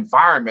certain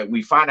environment,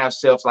 we find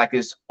ourselves like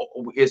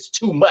it's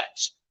too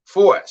much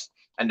for us.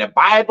 And the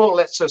Bible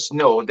lets us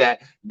know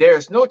that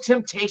there's no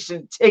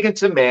temptation taken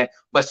to man,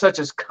 but such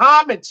as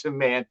common to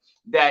man,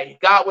 that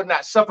God would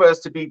not suffer us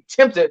to be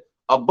tempted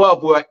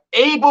above we're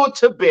able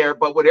to bear,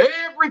 but with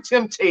every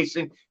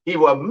temptation, he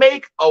will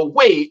make a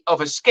way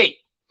of escape.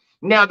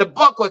 Now, the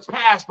buck was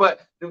passed,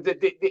 but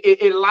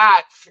it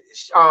lied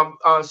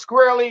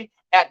squarely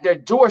at their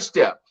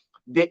doorstep.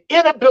 The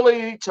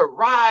inability to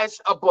rise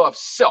above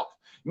self,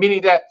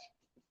 meaning that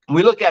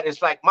we look at it,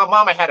 it's like my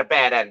mama had a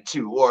bad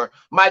attitude, or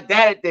my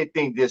dad did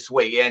things this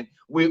way. And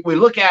we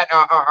look at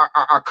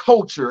our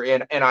culture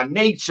and our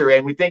nature,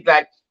 and we think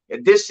like,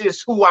 this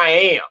is who I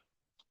am.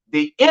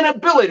 The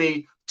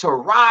inability to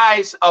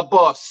rise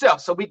above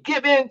self. So we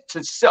give in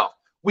to self.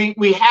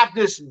 We have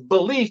this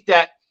belief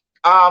that,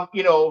 how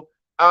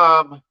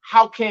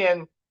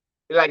can,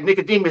 like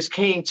Nicodemus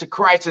came to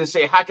Christ and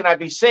say, how can I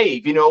be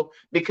saved?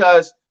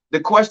 Because the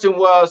question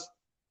was,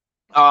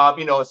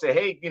 say,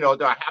 hey,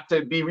 do I have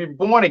to be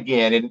reborn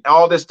again and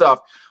all this stuff?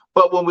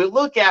 But when we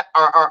look at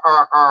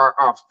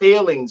our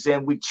failings,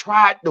 and we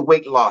tried the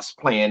weight loss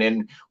plan,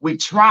 and we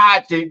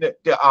tried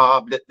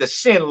the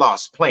sin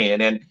loss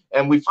plan,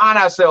 and we find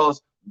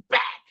ourselves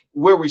back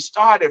where we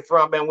started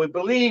from, and we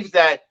believe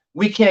that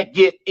we can't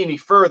get any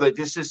further.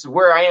 This is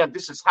where I am.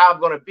 This is how I'm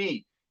going to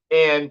be.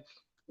 And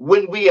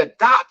when we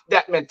adopt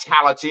that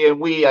mentality and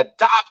we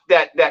adopt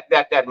that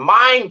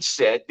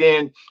mindset,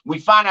 then we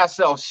find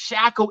ourselves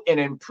shackled and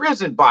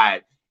imprisoned by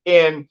it.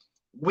 And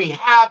we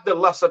have the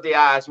lust of the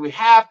eyes, we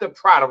have the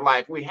pride of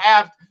life, we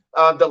have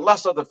the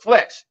lust of the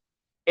flesh,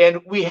 and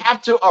we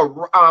have to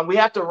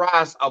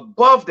rise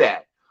above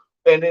that.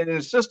 And then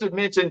the sister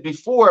mentioned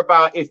before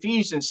about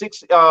Ephesians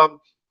 6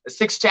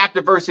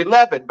 chapter verse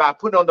 11, by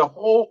putting on the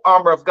whole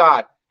armor of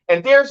God.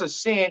 And there's a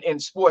saying in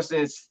sports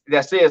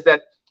that says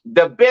that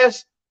the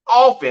best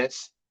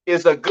offense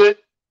is a good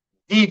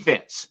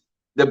defense.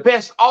 The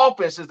best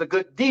offense is a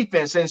good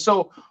defense. And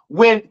so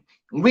when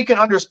we can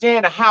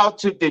understand how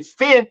to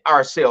defend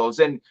ourselves,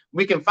 and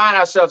we can find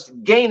ourselves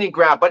gaining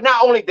ground, but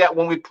not only that,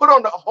 when we put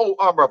on the whole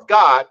armor of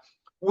God,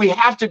 we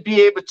have to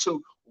be able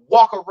to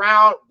walk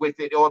around with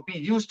it or be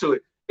used to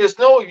it. It's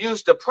no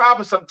use. The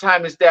problem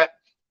sometimes is that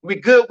We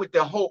good with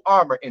the whole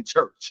armor in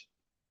church.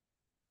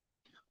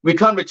 We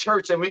come to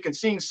church and we can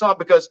sing songs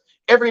because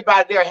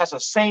everybody there has the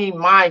same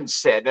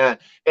mindset.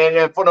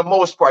 And for the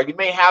most part, you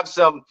may have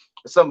some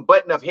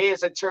button of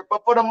heads at church,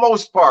 but for the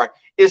most part,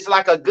 it's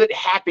like a good,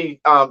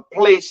 happy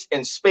place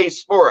and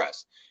space for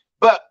us.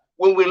 But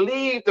when we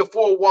leave the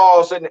four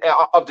walls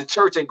of the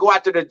church and go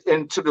out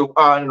into the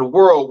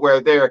world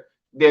where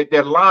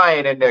they're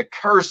lying and they're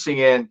cursing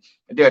and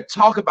they're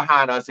talking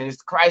behind us, and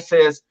Christ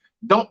says,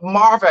 don't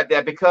marvel at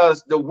that,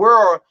 because the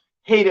world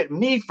hated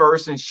me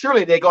first, and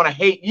surely they're going to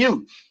hate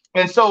you.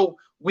 And so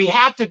we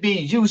have to be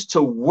used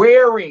to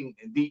wearing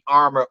the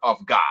armor of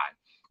God.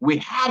 We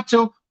have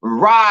to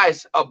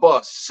rise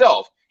above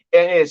self,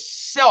 and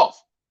it's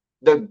self.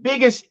 The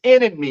biggest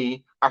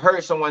enemy, I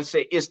heard someone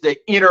say, is the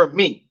inner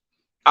me.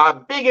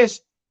 Our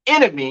biggest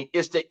enemy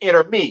is the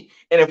inner me.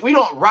 And if we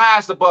don't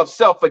rise above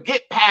self,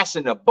 forget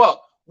passing the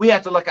buck, we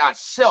have to look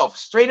ourselves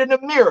straight in the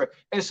mirror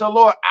and say,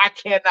 Lord, I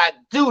cannot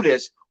do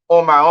this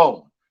on my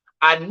own.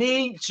 I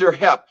need your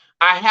help.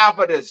 I have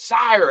a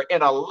desire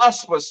and a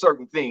lust for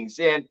certain things.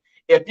 And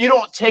if you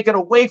don't take it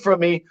away from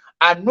me,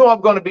 I know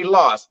I'm going to be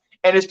lost.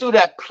 And it's through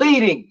that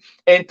pleading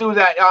and through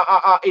that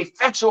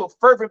effectual,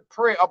 fervent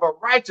prayer of a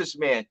righteous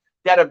man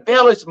that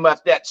availeth much,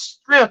 that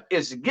strength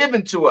is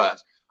given to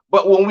us.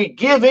 But when we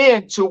give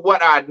in to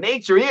what our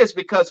nature is,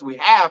 because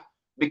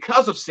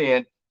of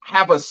sin,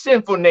 have a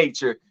sinful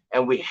nature,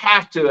 and we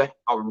have to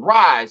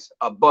rise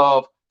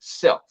above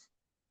self.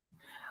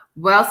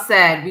 Well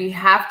said. We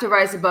have to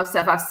rise above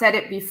self. I've said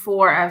it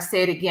before. I'll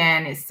say it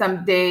again.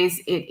 Some days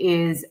it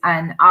is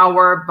an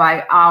hour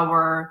by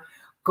hour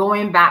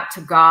going back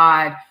to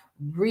God,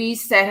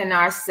 resetting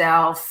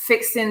ourselves,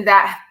 fixing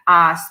that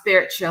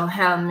spiritual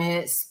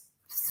helmet,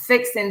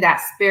 fixing that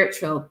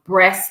spiritual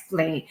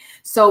breastplate,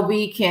 so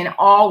we can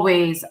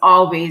always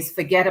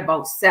forget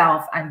about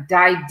self and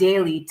die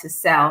daily to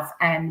self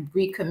and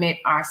recommit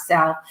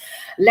ourselves.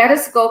 Let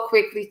us go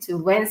quickly to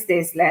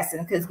Wednesday's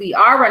lesson, because we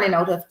are running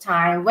out of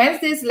time.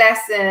 Wednesday's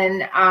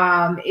lesson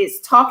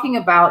is talking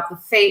about the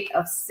fate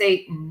of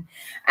Satan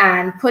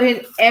and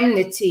putting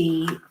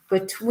enmity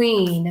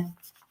between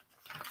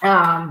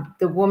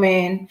the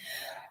woman.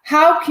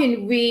 How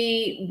can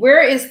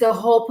where is the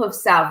hope of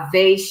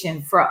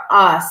salvation for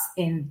us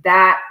in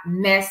that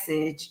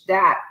message,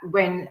 that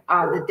when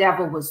the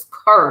devil was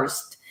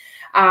cursed?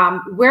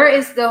 Where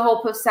is the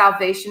hope of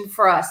salvation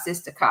for us,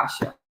 Sister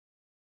Kasha?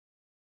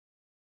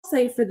 I'll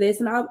say for this,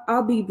 and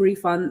I'll be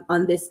brief on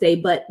this day,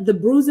 but the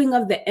bruising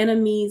of the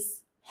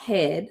enemy's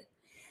head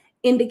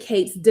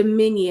indicates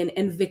dominion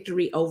and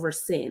victory over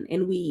sin.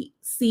 And we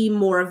see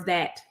more of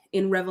that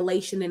in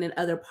Revelation and in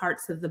other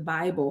parts of the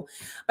Bible.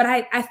 But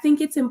I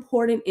think it's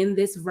important in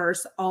this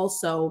verse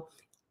also.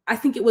 I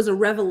think it was a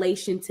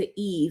revelation to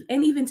Eve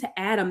and even to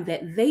Adam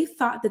that they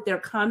thought that their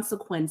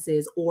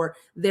consequences or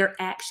their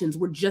actions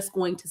were just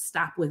going to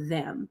stop with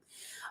them.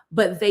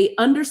 But they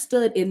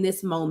understood in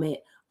this moment,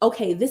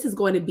 okay, there's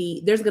going to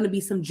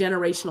be some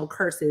generational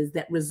curses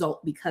that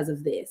result because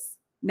of this.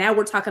 Now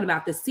we're talking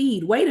about the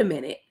seed. Wait a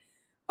minute.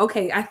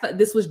 Okay, I thought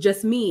this was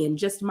just me and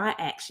just my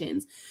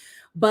actions.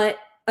 But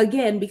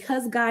again,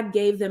 because God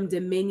gave them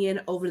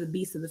dominion over the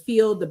beasts of the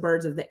field, the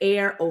birds of the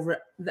air, over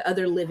the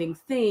other living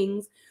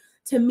things,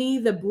 to me,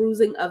 the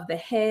bruising of the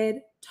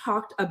head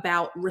talked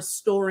about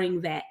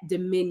restoring that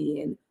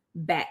dominion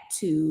back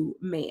to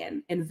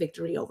man and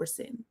victory over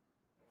sin.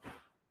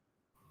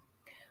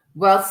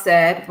 Well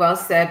said. Well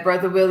said.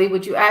 Brother Willie,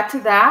 would you add to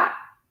that?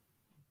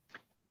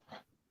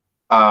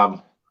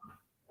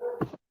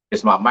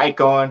 Is my mic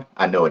on?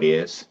 I know it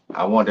is.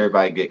 I want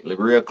everybody to get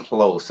real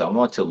close. I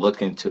want to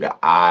look into the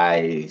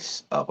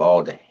eyes of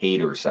all the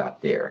haters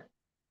out there.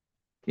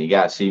 Can you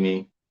guys see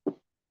me?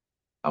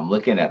 I'm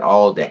looking at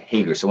all the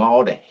haters. So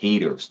all the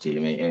haters,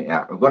 Tim, and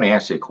I'm going to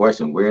answer your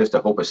question. Where's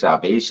the hope of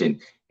salvation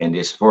in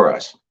this for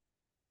us?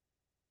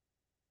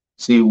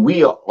 See,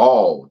 we are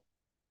all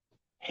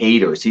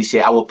haters. He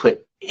said, I will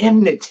put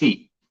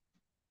enmity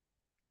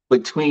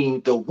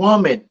between the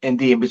woman and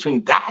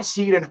between thy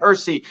seed and her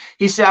seed.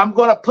 He said, I'm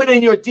going to put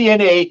in your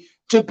DNA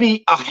to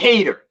be a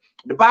hater.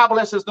 The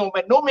Bible says no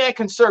man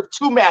can serve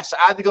two masters,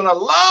 either going to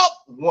love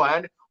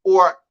one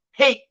or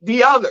hate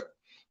the other.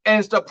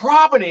 And the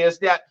problem is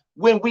that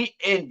when we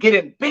get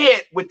in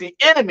bed with the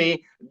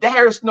enemy,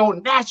 there's no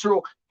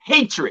natural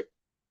hatred.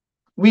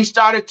 We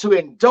started to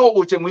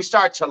indulge and we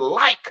start to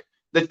like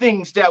the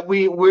things that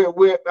we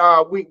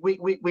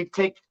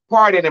take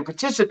part in and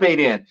participate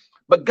in.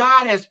 But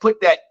God has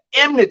put that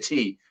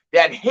enmity,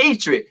 that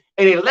hatred,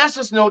 and he lets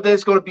us know that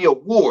it's going to be a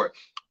war.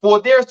 For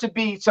there's to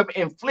be some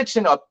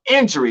infliction of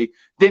injury,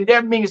 then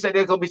that means that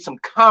there's going to be some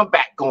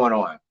combat going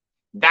on.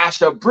 Thou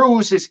shalt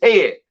bruise his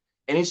head,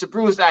 and he shall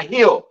bruise thy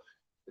heel.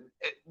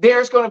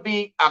 There's going to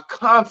be a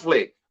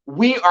conflict.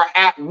 We are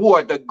at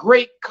war, the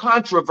great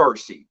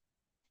controversy.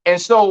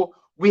 And so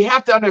we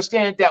have to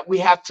understand that we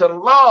have to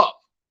love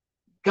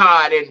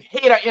God and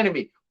hate our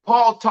enemy.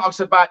 Paul talks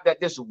about that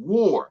this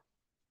war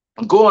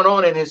going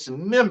on in his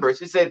members.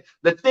 He said,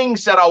 the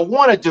things that I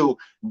want to do,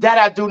 that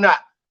I do not.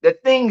 The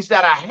things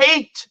that I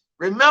hate,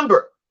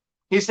 remember,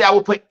 He said, I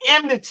will put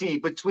enmity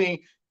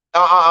between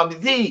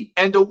thee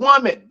and the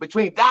woman,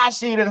 between thy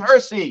seed and her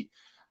seed.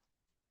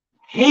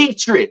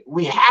 Hatred.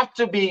 We have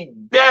to be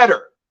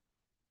better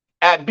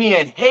at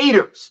being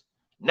haters,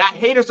 not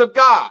haters of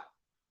God,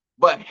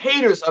 but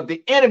haters of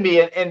the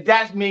enemy. And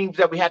that means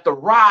that we have to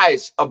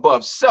rise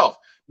above self,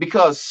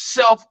 because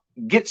self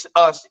gets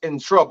us in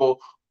trouble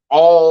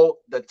all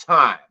the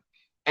time.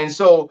 And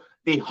so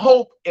the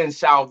hope in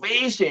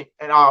salvation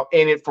and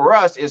in it for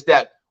us is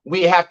that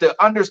we have to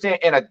understand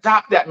and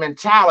adopt that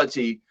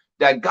mentality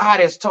that God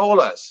has told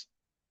us.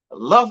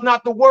 Love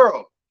not the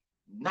world,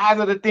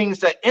 neither the things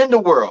that in the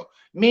world,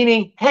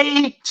 meaning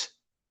hate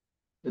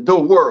the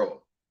world,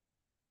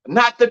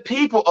 not the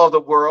people of the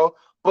world.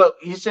 But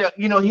he said,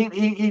 you know,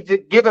 he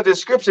did give a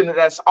description that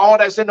that's all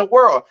that's in the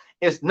world.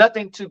 Is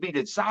nothing to be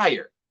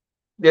desired.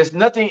 There's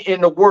nothing in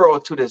the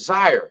world to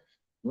desire.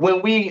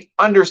 When we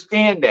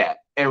understand that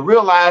and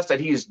realize that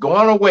he's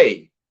gone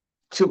away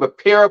to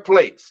prepare a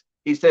place,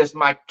 he says,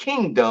 my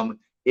kingdom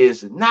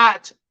is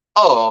not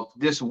of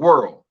this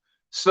world.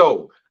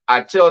 So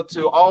I tell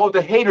to all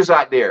the haters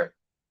out there,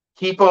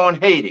 keep on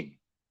hating,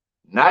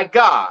 not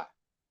God,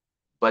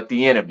 but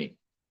the enemy.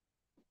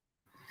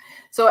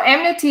 So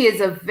enmity is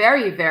a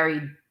very,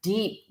 very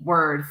deep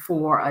word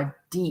for a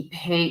deep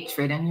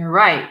hatred. And you're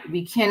right,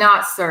 we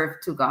cannot serve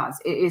two gods.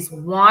 It is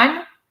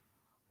one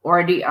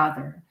or the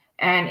other.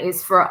 And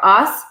it's for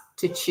us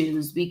to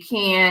choose. We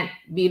can't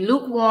be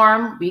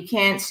lukewarm. We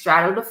can't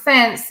straddle the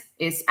fence.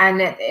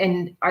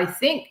 And I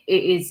think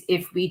it is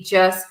if we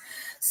just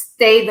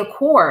stay the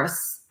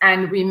course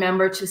and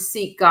remember to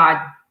seek God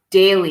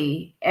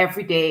daily,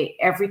 every day,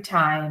 every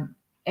time,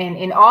 and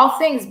in all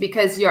things,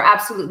 because you're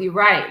absolutely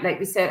right. Like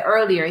we said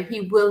earlier,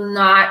 he will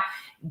not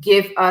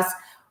give us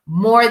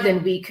more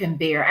than we can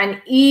bear.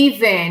 And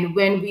even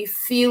when we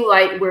feel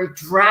like we're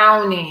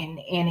drowning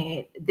in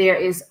it, there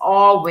is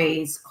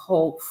always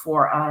hope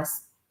for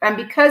us. And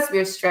because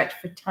we're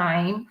stretched for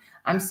time,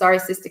 I'm sorry,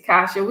 Sister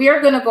Kasha, we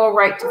are going to go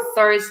right to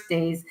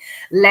Thursday's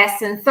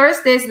lesson.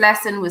 Thursday's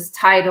lesson was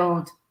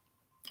titled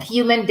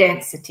Human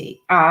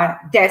Destiny.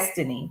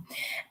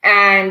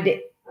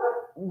 And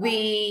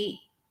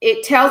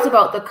it tells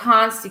about the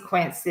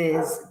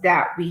consequences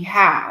that we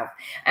have.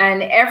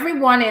 And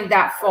everyone in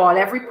that fall,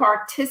 every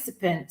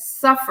participant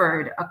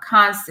suffered a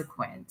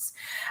consequence.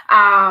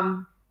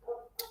 How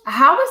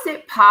is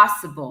it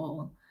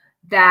possible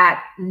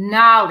that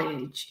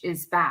knowledge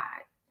is bad?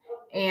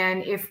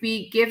 And if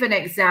we give an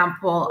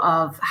example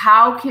of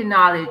how can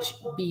knowledge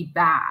be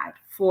bad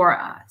for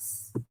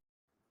us?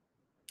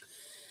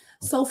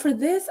 So for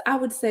this, I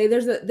would say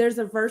there's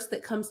a verse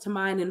that comes to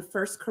mind in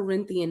 1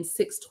 Corinthians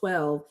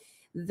 6:12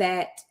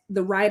 that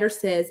the writer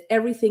says,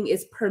 everything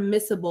is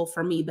permissible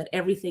for me, but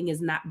everything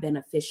is not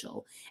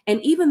beneficial.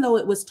 And even though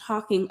it was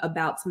talking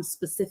about some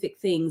specific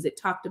things, it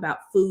talked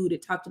about food,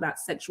 it talked about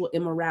sexual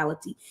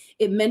immorality,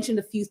 it mentioned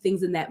a few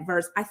things in that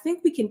verse. I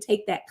think we can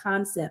take that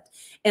concept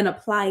and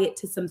apply it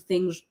to some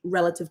things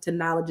relative to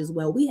knowledge as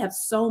well. We have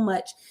so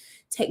much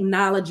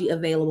technology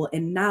available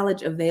and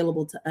knowledge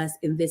available to us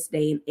in this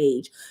day and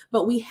age.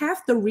 But we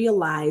have to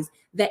realize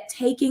that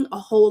taking a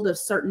hold of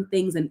certain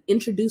things and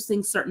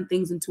introducing certain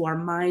things into our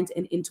minds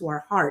and into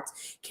our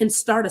hearts can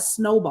start a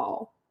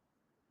snowball.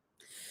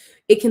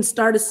 It can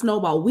start a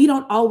snowball. We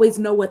don't always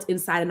know what's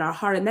inside in our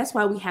heart. And that's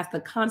why we have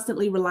to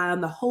constantly rely on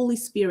the Holy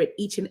Spirit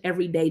each and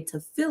every day to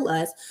fill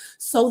us,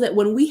 so that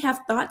when we have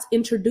thoughts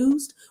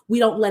introduced, we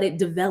don't let it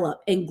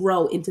develop and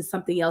grow into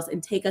something else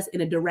and take us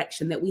in a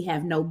direction that we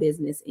have no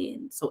business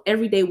in. So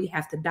every day we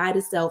have to die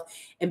to self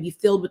and be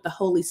filled with the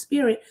Holy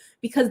Spirit,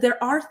 because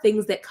there are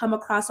things that come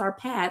across our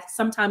path,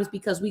 sometimes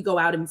because we go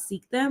out and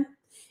seek them,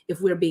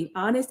 if we're being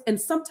honest, and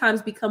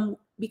sometimes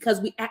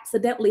because we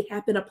accidentally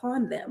happen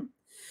upon them.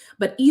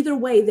 But either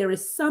way, there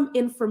is some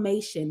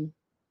information,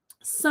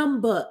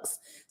 some books,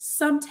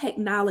 some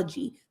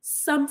technology,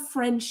 some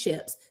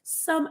friendships,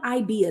 some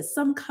ideas,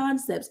 some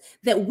concepts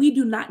that we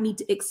do not need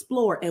to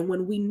explore. And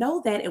when we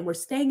know that, and we're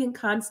staying in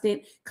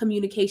constant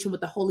communication with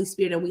the Holy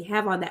Spirit, and we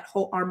have on that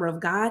whole armor of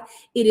God,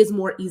 it is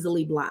more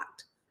easily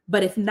blocked.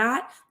 But if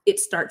not,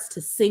 it starts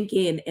to sink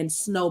in and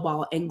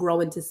snowball and grow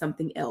into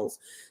something else.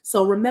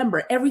 So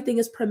remember, everything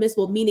is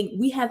permissible, meaning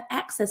we have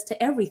access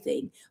to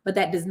everything, but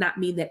that does not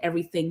mean that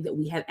everything that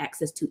we have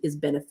access to is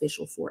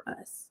beneficial for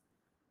us.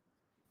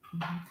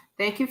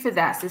 Thank you for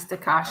that, Sister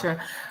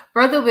Kasha.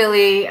 Brother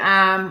Willie,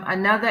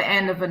 another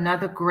end of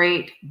another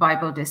great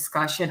Bible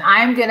discussion.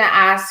 I'm going to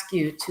ask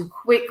you to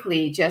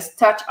quickly just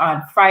touch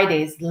on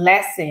Friday's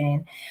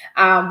lesson.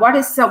 What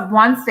is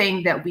one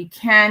thing that we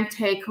can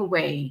take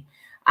away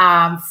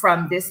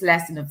from this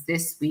lesson of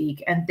this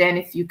week? And then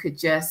if you could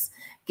just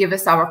give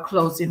us our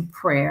closing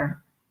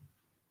prayer,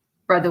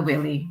 Brother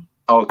Willie.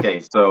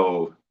 Okay,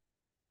 so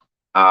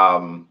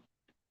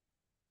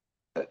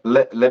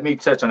let me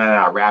touch on that and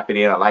I'll wrap it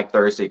in. I like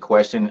Thursday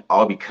question,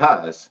 all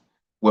because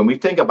when we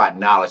think about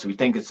knowledge, we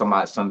think it's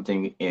about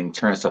something in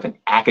terms of an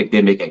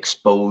academic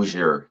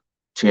exposure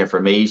to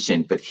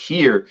information. But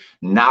here,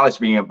 knowledge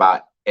being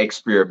about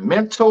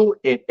experiential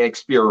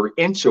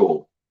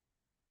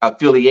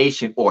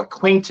affiliation or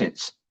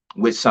acquaintance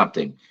with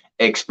something.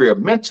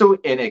 Experimental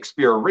and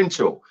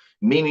experiential,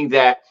 meaning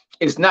that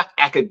it's not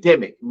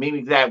academic,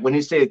 meaning that when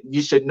he said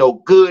you should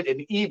know good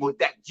and evil,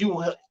 that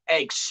you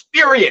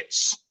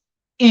experience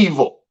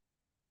evil.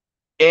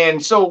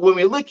 And so when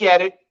we look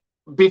at it,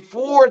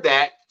 before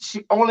that,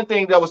 the only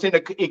thing that was in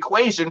the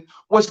equation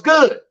was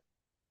good.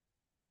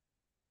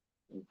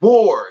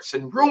 Wars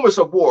and rumors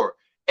of war,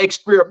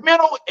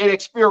 experimental and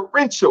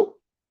experiential.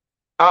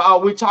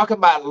 We're talking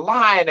about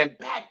lying and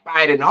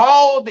backbiting,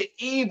 all the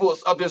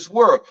evils of this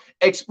world,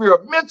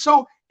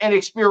 experimental and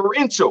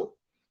experiential.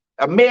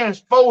 A man's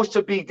foes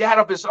to be that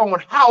of his own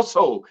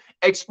household,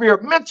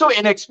 experimental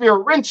and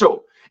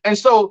experiential. And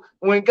so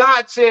when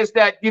God says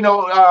that, your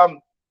eye,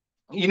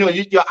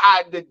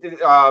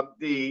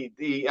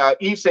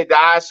 Eve said the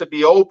eyes should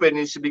be open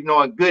and should be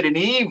knowing good and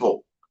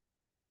evil.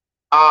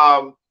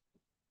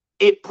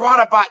 It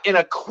brought about an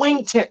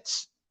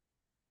acquaintance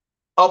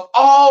of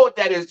all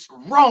that is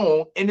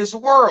wrong in this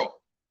world.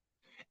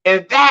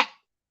 And that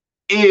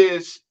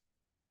is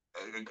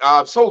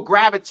so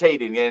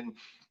gravitating and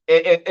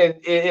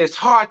it's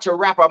hard to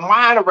wrap our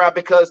mind around,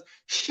 because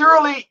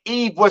surely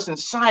Eve wasn't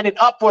signing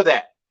up for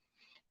that.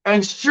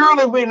 And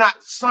surely we're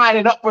not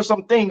signing up for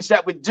some things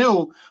that we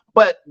do,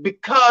 but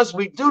because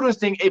we do this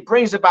thing, it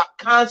brings about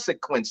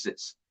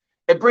consequences.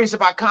 It brings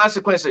about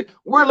consequences.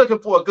 We're looking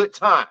for a good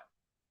time,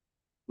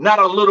 not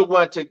a little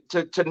one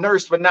to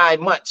nurse for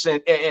 9 months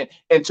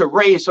and to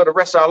raise for the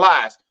rest of our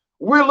lives.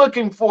 We're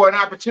looking for an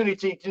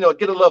opportunity to,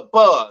 get a little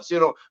buzz,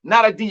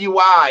 not a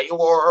DUI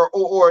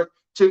or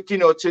to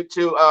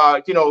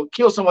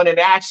kill someone in an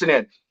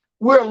accident.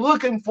 We're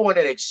looking for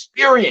an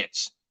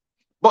experience.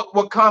 But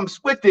what comes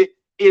with it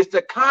is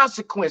the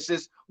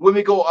consequences when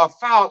we go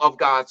afoul of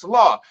God's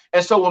law.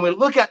 And so when we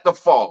look at the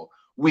fall,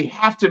 we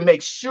have to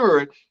make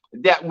sure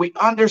that we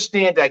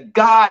understand that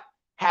God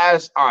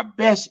has our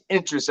best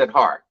interests at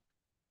heart.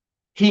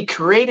 He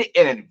created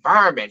an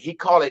environment. He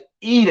called it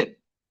Eden.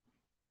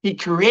 He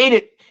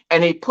created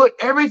and he put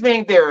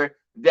everything there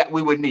that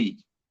we would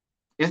need.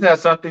 Isn't that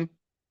something?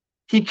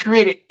 He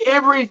created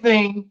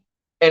everything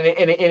and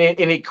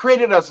he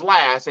created us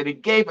last, and he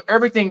gave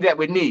everything that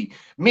we need,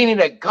 meaning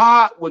that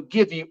God would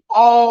give you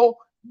all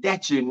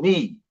that you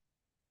need.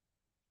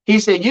 He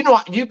said,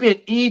 you've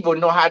been evil,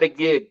 know how to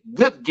give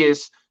good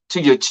gifts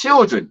to your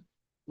children.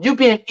 You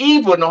being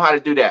evil, know how to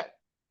do that.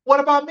 What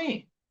about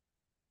me?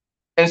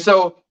 And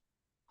so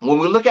when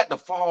we look at the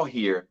fall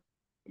here,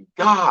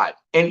 God,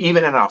 and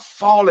even in our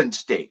fallen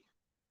state,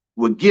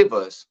 will give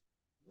us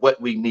what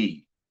we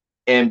need.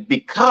 And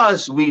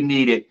because we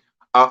needed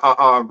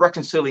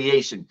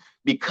reconciliation,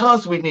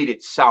 because we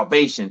needed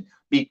salvation,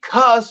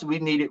 because we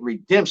needed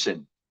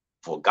redemption,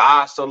 for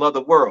God so loved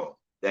the world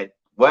that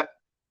what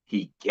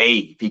he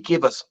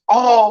gave us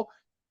all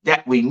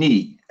that we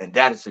need, and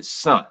that is his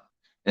son.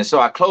 And so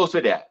I close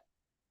with that.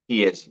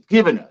 He has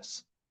given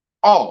us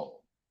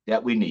all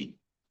that we need.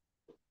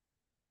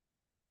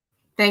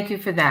 Thank you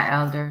for that,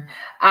 Elder.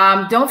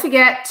 Don't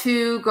forget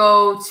to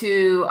go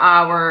to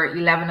our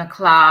 11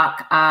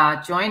 o'clock.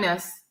 Join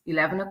us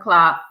 11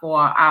 o'clock for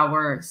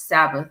our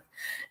Sabbath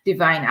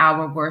Divine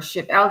Hour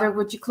worship. Elder,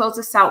 would you close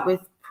us out with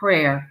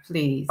prayer,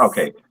 please?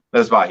 Okay,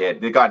 let's bow ahead.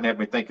 Dear God in heaven,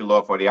 we thank you,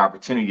 Lord, for the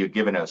opportunity you've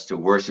given us to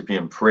worship you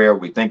in prayer.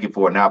 We thank you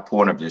for an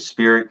outpouring of your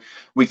spirit.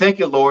 We thank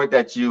you, Lord,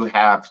 that you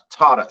have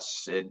taught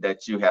us and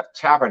that you have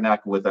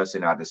tabernacled with us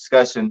in our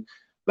discussion.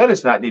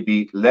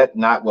 Let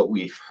not what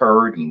we've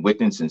heard and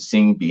witnessed and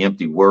seen be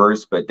empty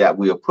words, but that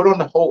we will put on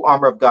the whole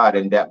armor of God,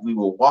 and that we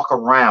will walk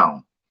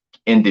around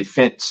in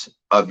defense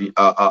of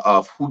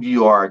who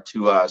you are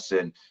to us,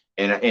 and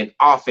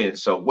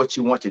offense of what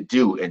you want to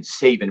do in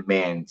saving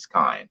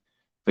mankind.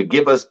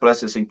 Forgive us,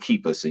 bless us, and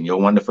keep us. In your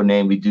wonderful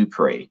name we do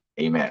pray.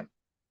 Amen.